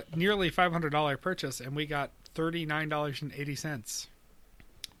 It's a nearly $500 purchase, and we got $39.80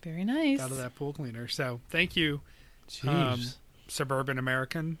 Very nice. out of that pool cleaner. So thank you, Jeez. suburban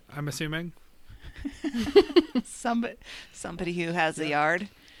American, I'm assuming. Somebody who has a yard.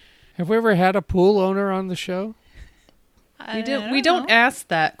 Have we ever had a pool owner on the show? We don't ask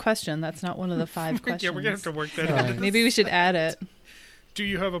that question. That's not one of the 5 questions. Yeah, we're going to have to work that All out. right. Maybe we should add it. Do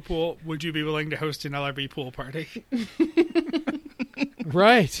you have a pool? Would you be willing to host an LRB pool party?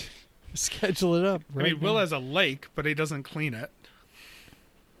 Right. Schedule it up. I Right mean, Will now. has a lake, but he doesn't clean it.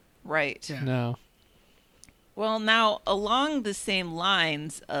 Right. Yeah. No. Well, now, along the same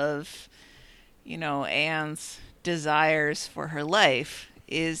lines of, Anne's desires for her life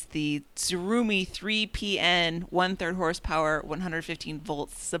is the Tsurumi 3PN 1/3 horsepower, 115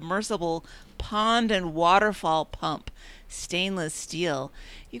 volts submersible pond and waterfall pump, stainless steel.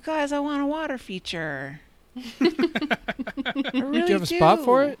 You guys, I want a water feature. I really Do you have a spot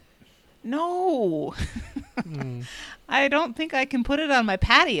for it? No. I don't think I can put it on my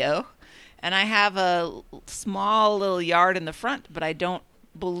patio. And I have a small little yard in the front, but I don't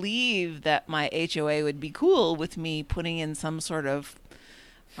believe that my HOA would be cool with me putting in some sort of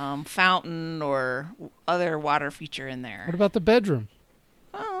fountain or other water feature in there. What about the bedroom?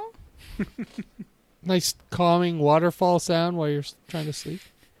 Oh, Nice calming waterfall sound while you're trying to sleep.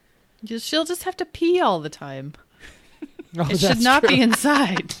 She'll just have to pee all the time. Oh, It should that's not true. be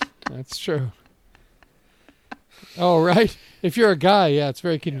inside. That's true. Oh, right. If you're a guy, yeah, it's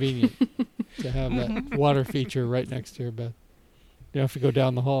very convenient to have that water feature right next to your bed. You don't have to go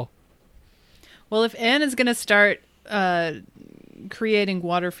down the hall. Well, if Anne is going to start creating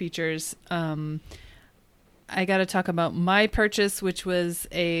water features, I got to talk about my purchase, which was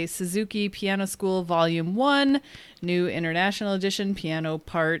a Suzuki Piano School Volume 1, new International Edition piano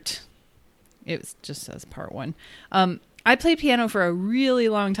part. It just says part 1. I played piano for a really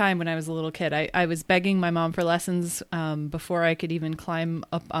long time when I was a little kid. I was begging my mom for lessons before I could even climb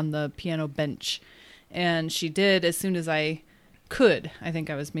up on the piano bench. And she did as soon as I could. I think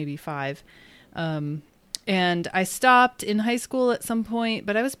I was maybe 5. And I stopped in high school at some point,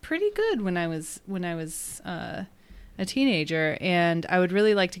 but I was pretty good when I was a teenager, and I would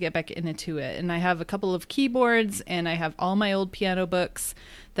really like to get back into it. And I have a couple of keyboards, and I have all my old piano books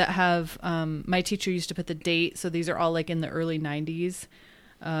that have my teacher used to put the date, so these are all like in the early 90s.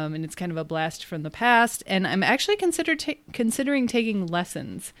 And it's kind of a blast from the past. And I'm actually considering taking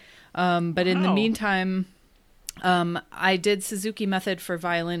lessons. But in the Wow. meantime, I did Suzuki method for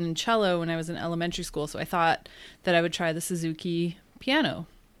violin and cello when I was in elementary school, so I thought that I would try the Suzuki piano.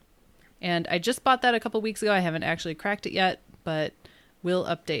 And I just bought that a couple weeks ago. I haven't actually cracked it yet, but will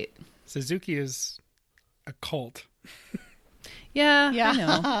update. Suzuki is a cult. Yeah, Yeah. I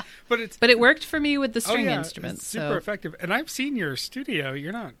know. But But it worked for me with the oh string yeah, instruments. it's super effective. And I've seen your studio.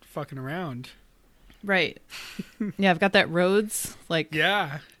 You're not fucking around. Right. Yeah, I've got that Rhodes. Like,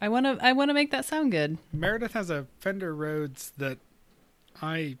 Yeah. I wanna make that sound good. Meredith has a Fender Rhodes that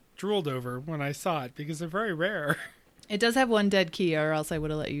I drooled over when I saw it because they're very rare. It does have one dead key, or else I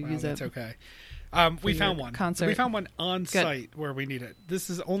would have let you Well, use that's it. okay. We your found one. concert. We found one on Good. site where we need it. This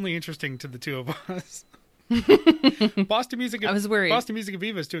is only interesting to the two of us. Boston Music. I was worried. Boston Music of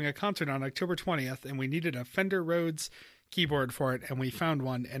Viva is doing a concert on October 20th, and we needed a Fender Rhodes keyboard for it, and we found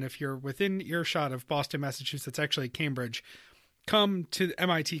one. And if you're within earshot of Boston, Massachusetts, actually Cambridge, come to the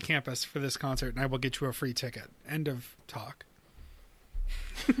MIT campus for this concert, and I will get you a free ticket. End of talk.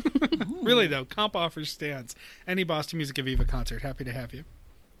 Really though, comp offers stands. Any Boston Music of Viva concert, happy to have you.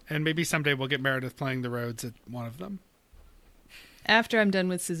 And maybe someday we'll get Meredith playing the Rhodes at one of them. After I'm done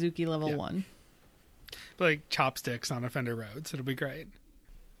with Suzuki Level Yeah. 1. Like chopsticks on a Fender Rhodes. It'll be great.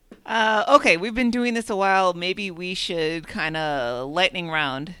 Okay, we've been doing this a while. Maybe we should kind of lightning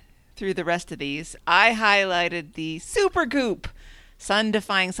round through the rest of these. I highlighted the Super Goop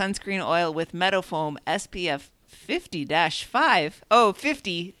sun-defying sunscreen oil with Meadowfoam SPF 50-5. Oh,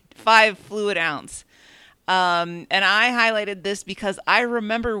 55 fluid ounce. And I highlighted this because I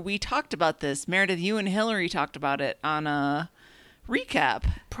remember we talked about this. Meredith, you and Hillary talked about it on a recap.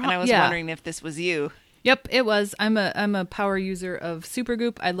 And I was yeah. wondering if this was you. Yep, it was. I'm a power user of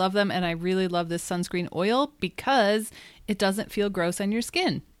Supergoop. I love them, and I really love this sunscreen oil because it doesn't feel gross on your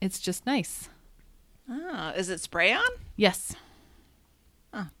skin. It's just nice. Oh, is it spray on? Yes.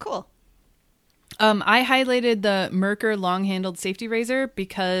 Oh, cool. I highlighted the Merkur long-handled safety razor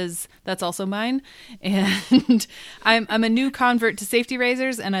because that's also mine, and I'm a new convert to safety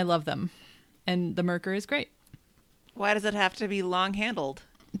razors, and I love them. And the Merkur is great. Why does it have to be long-handled?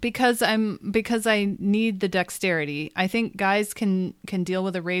 Because I need the dexterity. I think guys can deal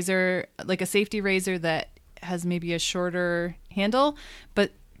with a razor, like a safety razor that has maybe a shorter handle,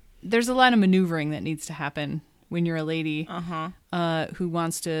 but there's a lot of maneuvering that needs to happen when you're a lady who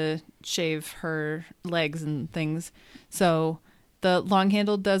wants to shave her legs and things. So the long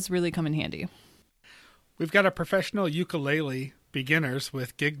handle does really come in handy. We've got a professional ukulele beginners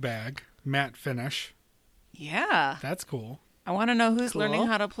with gig bag, matte finish. Yeah. That's cool. I want to know who's Cool. learning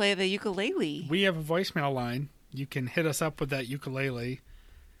how to play the ukulele. We have a voicemail line. You can hit us up with that ukulele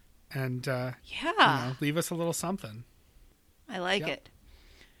and leave us a little something. I like Yep. it.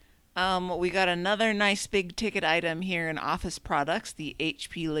 We got another nice big ticket item here in office products, the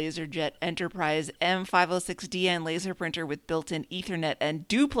HP LaserJet Enterprise M506DN laser printer with built-in Ethernet and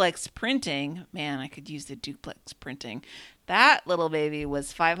duplex printing. Man, I could use the duplex printing. That little baby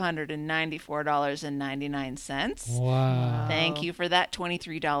was $594.99. Wow. Thank you for that,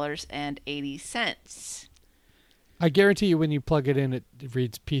 $23.80. I guarantee you when you plug it in, it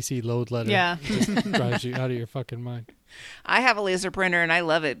reads PC load letter. Yeah. It just drives you out of your fucking mind. I have a laser printer and I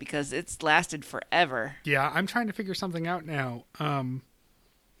love it because it's lasted forever. Yeah, I'm trying to figure something out now.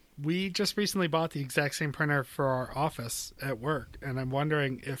 We just recently bought the exact same printer for our office at work, and I'm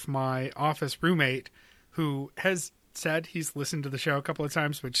wondering if my office roommate, who has said he's listened to the show a couple of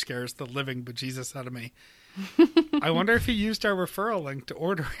times, which scares the living bejesus out of me, I wonder if he used our referral link to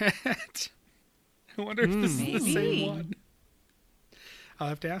order it. I wonder if this is the Maybe. same one. I'll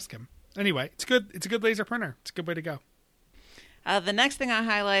have to ask him. Anyway, it's good. It's a good laser printer. It's a good way to go. The next thing I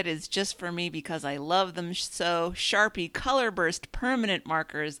highlight is just for me because I love them so. Sharpie Color Burst Permanent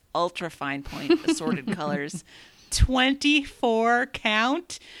Markers, Ultra Fine Point, Assorted Colors. 24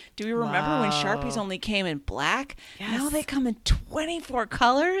 count. Do we remember when Sharpies only came in black? Yes. Now they come in 24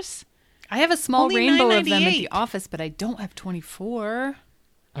 colors? I have a small Only rainbow of them at $9.98. the office, but I don't have 24.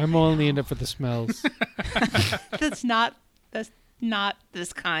 I'm only in it for the smells. That's not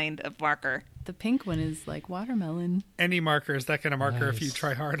This kind of marker. The pink one is like watermelon. Any marker is that kind of marker if you Nice.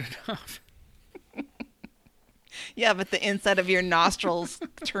 try hard enough. Yeah, but the inside of your nostrils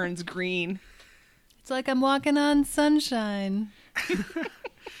turns green. It's like I'm walking on sunshine.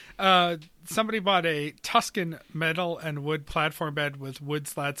 Somebody bought a Tuscan metal and wood platform bed with wood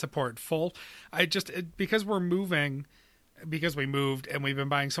slat support full. Because we moved and we've been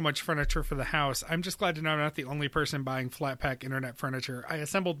buying so much furniture for the house, I'm just glad to know I'm not the only person buying flat pack internet furniture. I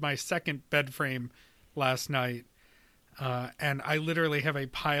assembled my second bed frame last night, and I literally have a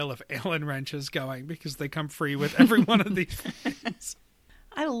pile of Allen wrenches going because they come free with every one of these things.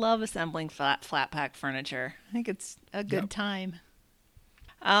 I love assembling flat pack furniture. I think it's a good Yep. time.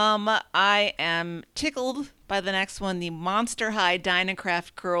 I am tickled by the next one, the Monster High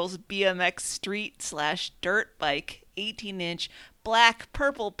Dynacraft Girls BMX Street / dirt bike, 18-inch black,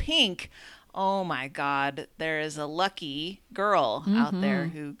 purple, pink, Oh my God, there is a lucky girl out there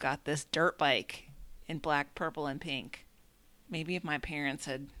who got this dirt bike in black, purple, and pink. Maybe if my parents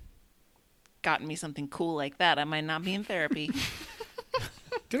had gotten me something cool like that, I might not be in therapy.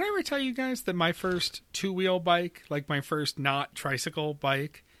 Did I ever tell you guys that my first two-wheel bike, like my first not tricycle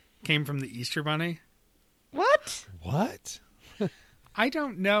bike, came from the Easter Bunny? What? What? I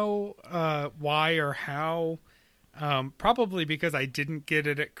don't know why or how. Probably because I didn't get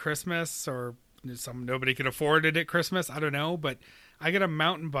it at Christmas, or nobody could afford it at Christmas. I don't know, but I got a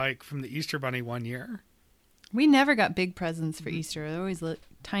mountain bike from the Easter Bunny one year. We never got big presents for Easter. They're always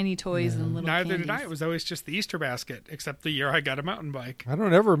tiny toys and little Neither candies. did I. It was always just the Easter basket, except the year I got a mountain bike. I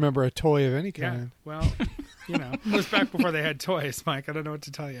don't ever remember a toy of any Yeah, kind. well, it was back before they had toys, Mike. I don't know what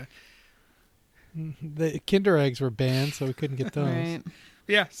to tell you. The Kinder eggs were banned, so we couldn't get those. Right.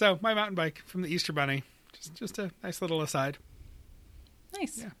 Yeah, so my mountain bike from the Easter Bunny. Just a nice little aside.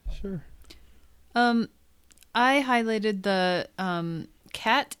 Nice. Yeah. Sure. I highlighted the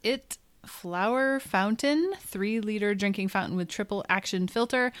Cat It Flower Fountain, 3-liter drinking fountain with triple action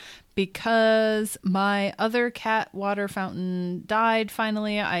filter, because my other cat water fountain died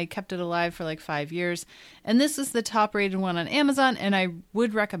finally. I kept it alive for like 5 years. And this is the top rated one on Amazon, and I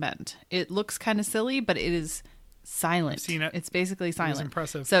would recommend. It looks kind of silly, but it is silent. I've seen it. It's basically silent. It was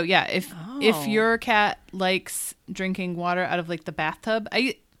impressive. So yeah, if your cat likes drinking water out of like the bathtub,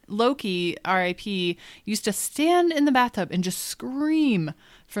 Loki, R.I.P., used to stand in the bathtub and just scream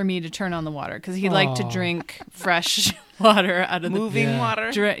for me to turn on the water because he liked to drink fresh water out of Moving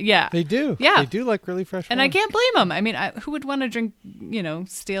water? Yeah. They do. Yeah. They do like really fresh water. And I can't blame him. I mean, who would want to drink,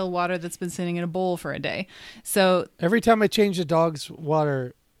 stale water that's been sitting in a bowl for a day? So Every time I change the dog's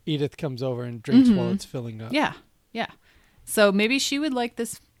water, Edith comes over and drinks while it's filling up. yeah. So maybe she would like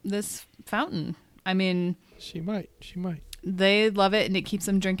this fountain. I mean, She might. they love it and it keeps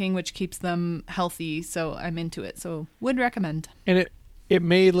them drinking, which keeps them healthy. So I'm into it. So would recommend. And it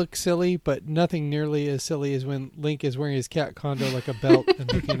may look silly, but nothing nearly as silly as when Link is wearing his cat condo like a belt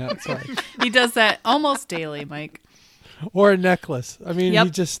and looking outside. He does that almost daily, Mike. Or a necklace. I mean, Yep.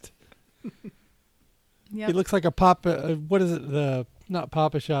 he just... Yep. He looks like a Papa... what is it? Not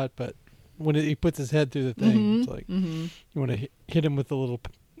Papa Shot, but when he puts his head through the thing, it's like you want to hit him with a little...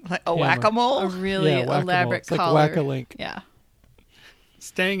 Like a hammer. whack-a-mole? A really Whack-A-Mole. elaborate It's like collar. Whack-A-Link. Yeah.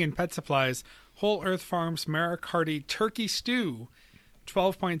 Staying in pet supplies, Whole Earth Farms Merrick Hardy Turkey Stew,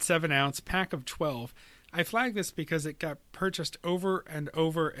 12.7 ounce pack of 12. I flag this because it got purchased over and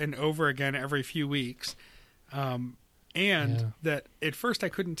over and over again every few weeks. That at first I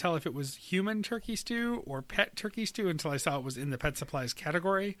couldn't tell if it was human turkey stew or pet turkey stew until I saw it was in the pet supplies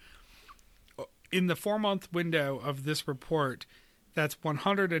category. In the 4-month window of this report, that's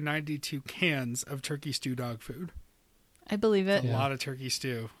 192 cans of turkey stew dog food. I believe it. A lot of turkey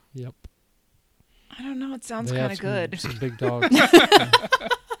stew. Yep. I don't know. It sounds They kind have of good. Some big dogs.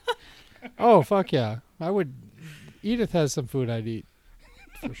 Oh, fuck yeah. Edith has some food I'd eat.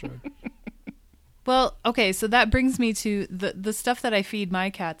 For sure. Well, okay, so that brings me to the stuff that I feed my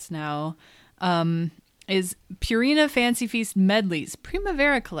cats now is Purina Fancy Feast Medleys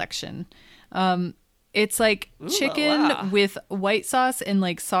Primavera Collection. It's like chicken with white sauce and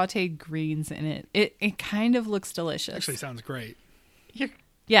like sauteed greens in it. It kind of looks delicious. Actually sounds great. Your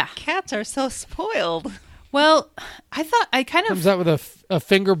Yeah. cats are so spoiled. Well, I thought I kind of Comes out with a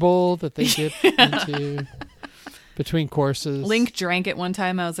finger bowl that they dip into between courses. Link drank it one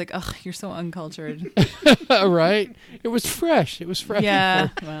time. I was like, "Ugh, you're so uncultured." Right? It was fresh. Yeah,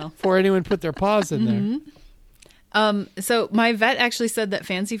 well. Before anyone put their paws in there. So my vet actually said that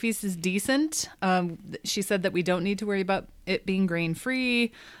Fancy Feast is decent. She said that we don't need to worry about it being grain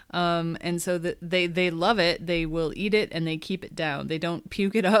free. And so that they love it. They will eat it and they keep it down. They don't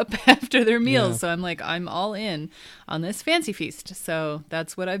puke it up after their meals. Yeah. So I'm like, I'm all in on this Fancy Feast. So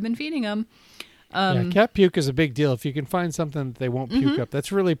that's what I've been feeding them. Yeah, cat puke is a big deal. If you can find something that they won't puke up, that's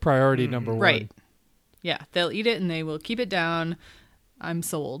really priority number one. Right. Yeah, they'll eat it and they will keep it down. I'm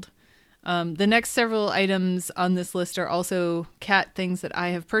sold. The next several items on this list are also cat things that I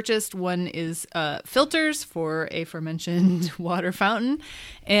have purchased. One is filters for aforementioned water fountain,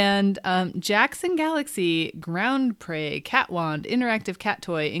 and Jackson Galaxy Ground Prey Cat Wand interactive cat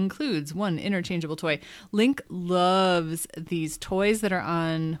toy includes one interchangeable toy. Link loves these toys that are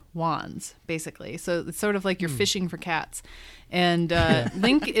on wands, basically. So it's sort of like you're fishing for cats. And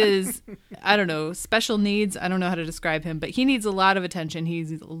Link is, I don't know, special needs. I don't know how to describe him, but he needs a lot of attention. He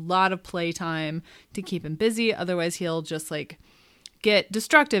needs a lot of playtime to keep him busy. Otherwise, he'll just like get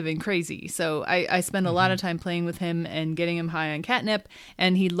destructive and crazy. So I spend a lot of time playing with him and getting him high on catnip.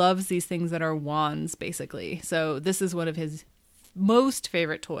 And he loves these things that are wands, basically. So this is one of his most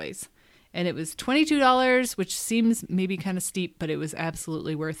favorite toys. And it was $22, which seems maybe kind of steep, but it was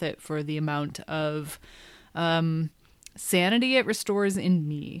absolutely worth it for the amount of sanity it restores in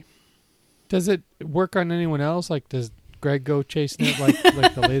me. Does it work on anyone else? Like, does Greg go chasing it like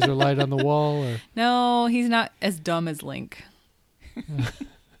the laser light on the wall? Or? No, he's not as dumb as Link.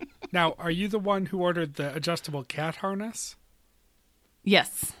 Now, are you the one who ordered the adjustable cat harness?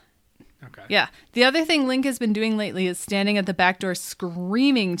 Yes. Okay. Yeah. The other thing Link has been doing lately is standing at the back door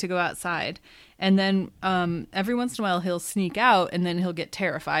screaming to go outside. And then every once in a while he'll sneak out and then he'll get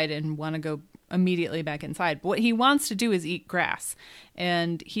terrified and want to go immediately back inside. But what he wants to do is eat grass.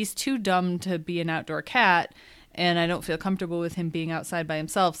 And he's too dumb to be an outdoor cat. And I don't feel comfortable with him being outside by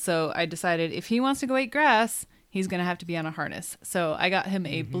himself. So I decided if he wants to go eat grass, he's going to have to be on a harness. So I got him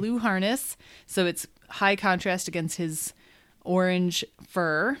a blue harness. So it's high contrast against his orange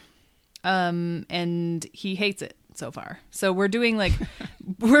fur. And he hates it so far. So we're doing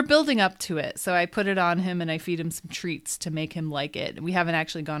we're building up to it. So I put it on him and I feed him some treats to make him like it. We haven't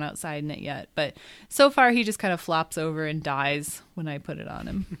actually gone outside in it yet, but so far he just kind of flops over and dies when I put it on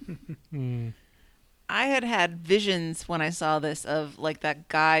him. I had visions when I saw this of like that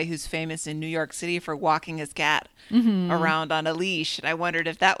guy who's famous in New York City for walking his cat around on a leash. And I wondered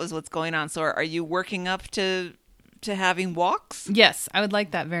if that was what's going on. So are you working up to having walks? Yes, I would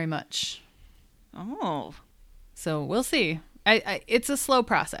like that very much. Oh. So we'll see. It's a slow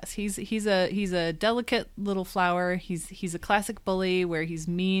process. He's a delicate little flower. He's a classic bully where he's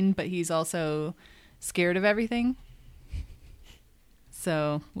mean, but he's also scared of everything.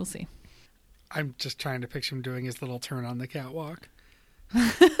 So we'll see. I'm just trying to picture him doing his little turn on the catwalk.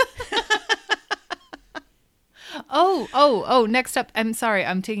 Oh, next up, I'm sorry,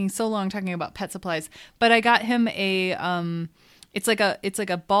 I'm taking so long talking about pet supplies, but I got him a it's like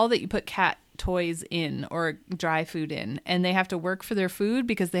a ball that you put cat toys in or dry food in, and they have to work for their food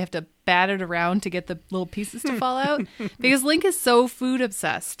because they have to bat it around to get the little pieces to fall out because Link is so food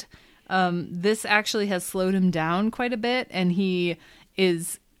obsessed. This actually has slowed him down quite a bit, and he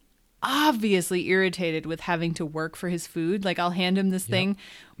is obviously irritated with having to work for his food. Like I'll hand him this thing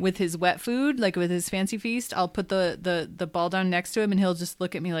with his wet food, like with his fancy feast. I'll put the ball down next to him and he'll just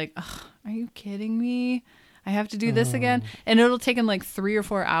look at me like, "Ugh, are you kidding me? I have to do this again?" And it'll take him like 3 or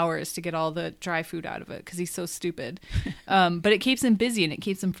 4 hours to get all the dry food out of it because he's so stupid. But it keeps him busy and it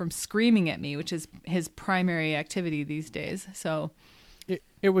keeps him from screaming at me, which is his primary activity these days. So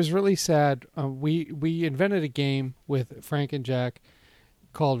it was really sad. We invented a game with Frank and Jack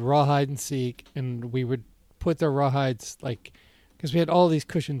called Rawhide and Seek, and we would put their rawhides, like, because we had all these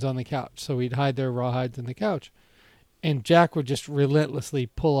cushions on the couch, so we'd hide their rawhides in the couch, and Jack would just relentlessly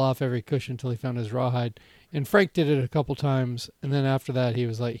pull off every cushion until he found his rawhide, and Frank did it a couple times, and then after that he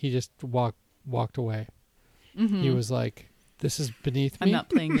was like, he just walked away. He was like, this is beneath me. I'm not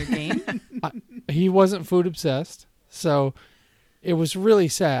playing your game. He wasn't food obsessed, so it was really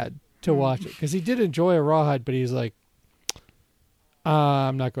sad to watch it, because he did enjoy a rawhide, but he's like,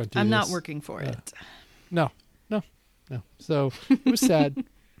 I'm not going to do this. I'm not working for it. No. So it was sad.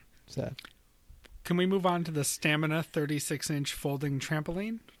 Sad. Can we move on to the Stamina 36-inch folding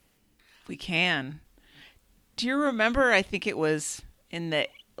trampoline? We can. Do you remember, I think it was in the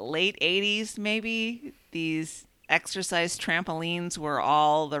late 80s maybe, these exercise trampolines were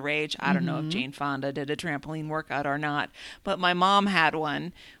all the rage. I don't know if Jane Fonda did a trampoline workout or not, but my mom had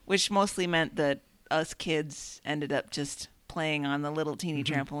one, which mostly meant that us kids ended up just playing on the little teeny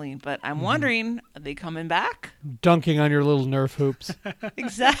trampoline. But I'm wondering, are they coming back? Dunking on your little Nerf hoops.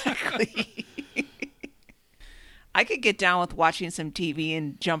 Exactly. I could get down with watching some TV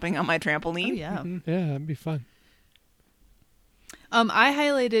and jumping on my trampoline. Oh, yeah. Yeah, that'd be fun. I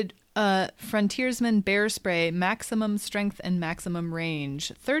highlighted Frontiersman Bear Spray, maximum strength and maximum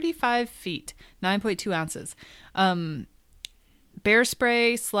range, 35 feet, 9.2 ounces. Bear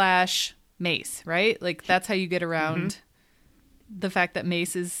spray / mace, right? Like that's how you get around the fact that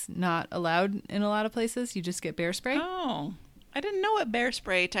mace is not allowed in a lot of places. You just get bear spray. Oh, I didn't know what bear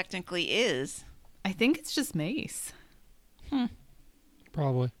spray technically is. I think it's just mace.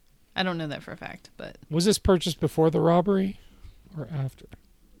 Probably. I don't know that for a fact, but Was this purchased before the robbery or after?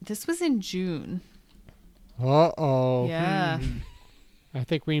 this was in June. Uh-oh. Yeah. I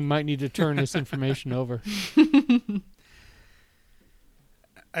think we might need to turn this information over.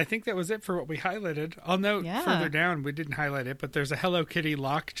 I think that was it for what we highlighted. I'll note further down, we didn't highlight it, but there's a Hello Kitty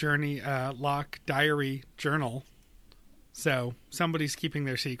lock diary journal. So somebody's keeping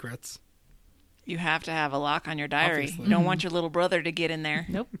their secrets. You have to have a lock on your diary. Obviously. You don't want your little brother to get in there.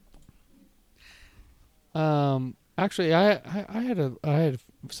 Nope. Actually, I had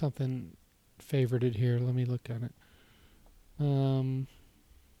something favorited here. Let me look at it.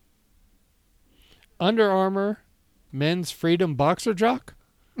 Under Armour men's Freedom boxer jock,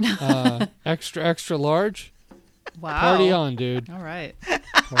 extra large. Wow. Party on, dude. All right.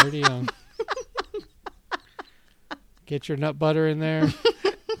 Party on. Get your nut butter in there. A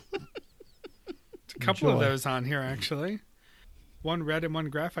couple of Enjoy. those on here, actually. One red and one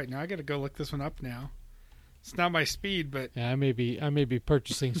graphite. Now I got to go look this one up now. It's not my speed, but Yeah, I may be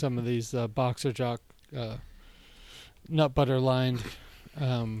purchasing some of these boxer jock nut butter lined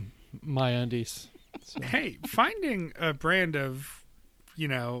my undies. So, hey, finding a brand of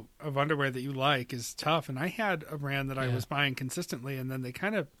underwear that you like is tough. And I had a brand that I Yeah. was buying consistently, and then they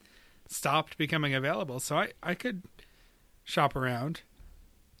kind of stopped becoming available. So I could shop around.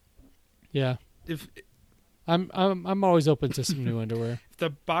 yeah, If I'm always open to some new underwear. the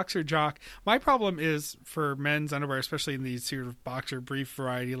boxer jock, my problem is for men's underwear, especially in these sort of boxer brief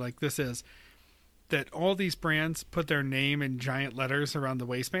variety like this is, that all these brands put their name in giant letters around the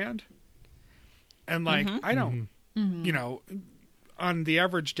waistband. And like, I don't, on the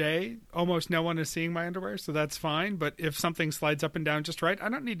average day, almost no one is seeing my underwear, so that's fine. But if something slides up and down just right, I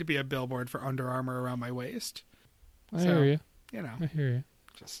don't need to be a billboard for Under Armour around my waist. I hear you. You know, I hear you.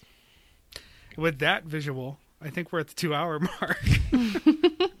 just with that visual, I think we're at the 2-hour mark.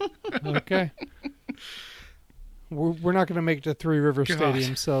 Okay. We're not going to make it to Three River God.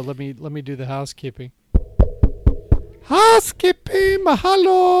 Stadium, so let me do the housekeeping. Housekeeping,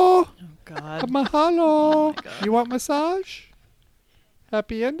 mahalo, God. mahalo. You want massage?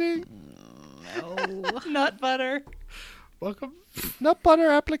 Happy ending. Nut butter. Welcome. Nut butter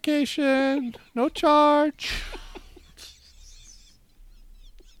application. No charge.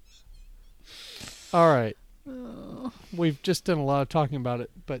 All right. We've just done a lot of talking about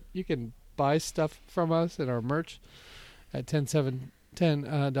it, but you can buy stuff from us in our merch at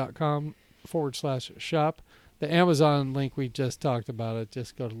 10710.com/shop. The Amazon link we just talked about it.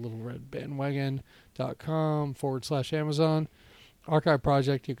 Just go to littleredbandwagon.com/Amazon. Archive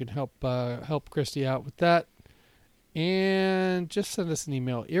Project, you can help Christy out with that. And just send us an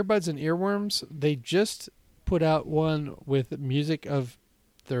email. Earbuds and Earworms, they just put out one with music of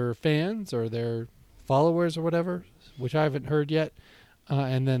their fans or their followers or whatever, which I haven't heard yet.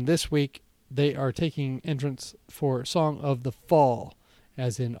 And then this week, they are taking entrance for Song of the Fall,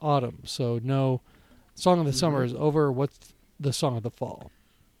 as in autumn. So no, Song of the Summer is over. What's the Song of the Fall?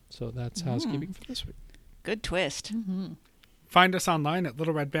 So that's housekeeping for this week. Good twist. Find us online at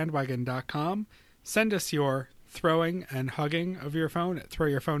littleredbandwagon.com. Send us your throwing and hugging of your phone at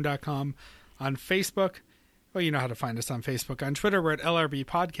throwyourphone.com. On Facebook, well, you know how to find us on Facebook. On Twitter, we're at LRB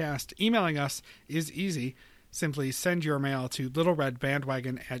Podcast. Emailing us is easy. Simply send your mail to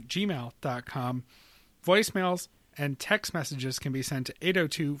littleredbandwagon@gmail.com. Voicemails and text messages can be sent to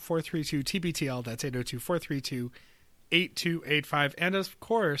 802-432-TBTL. That's 802-432-8285. And of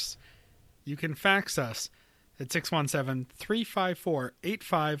course, you can fax us at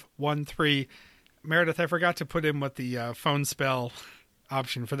 617-354-8513. Meredith, I forgot to put in what the phone spell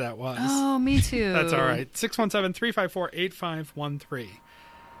option for that was. Oh, me too. That's all right. 617-354-8513.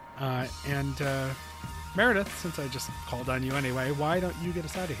 And Meredith, since I just called on you anyway, why don't you get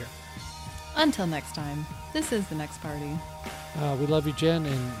us out of here? Until next time, this is The Next Party. We love you, Jen,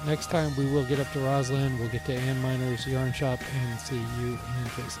 and next time we will get up to Roslyn. We'll get to Ann Miner's yarn shop and see you and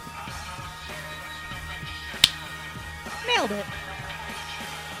Jason. Nailed it.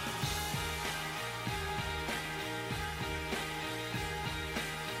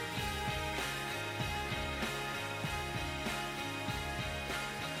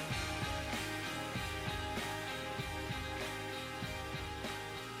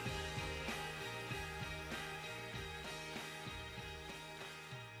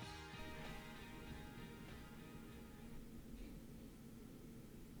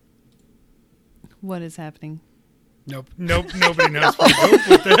 What is happening? Nope. Nobody knows where to go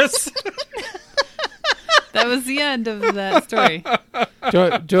with this. That was the end of that story.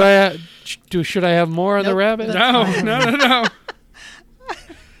 Should I have more on the Nope. rabbit? No.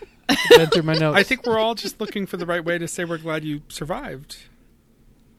 Been through my notes. I think we're all just looking for the right way to say we're glad you survived.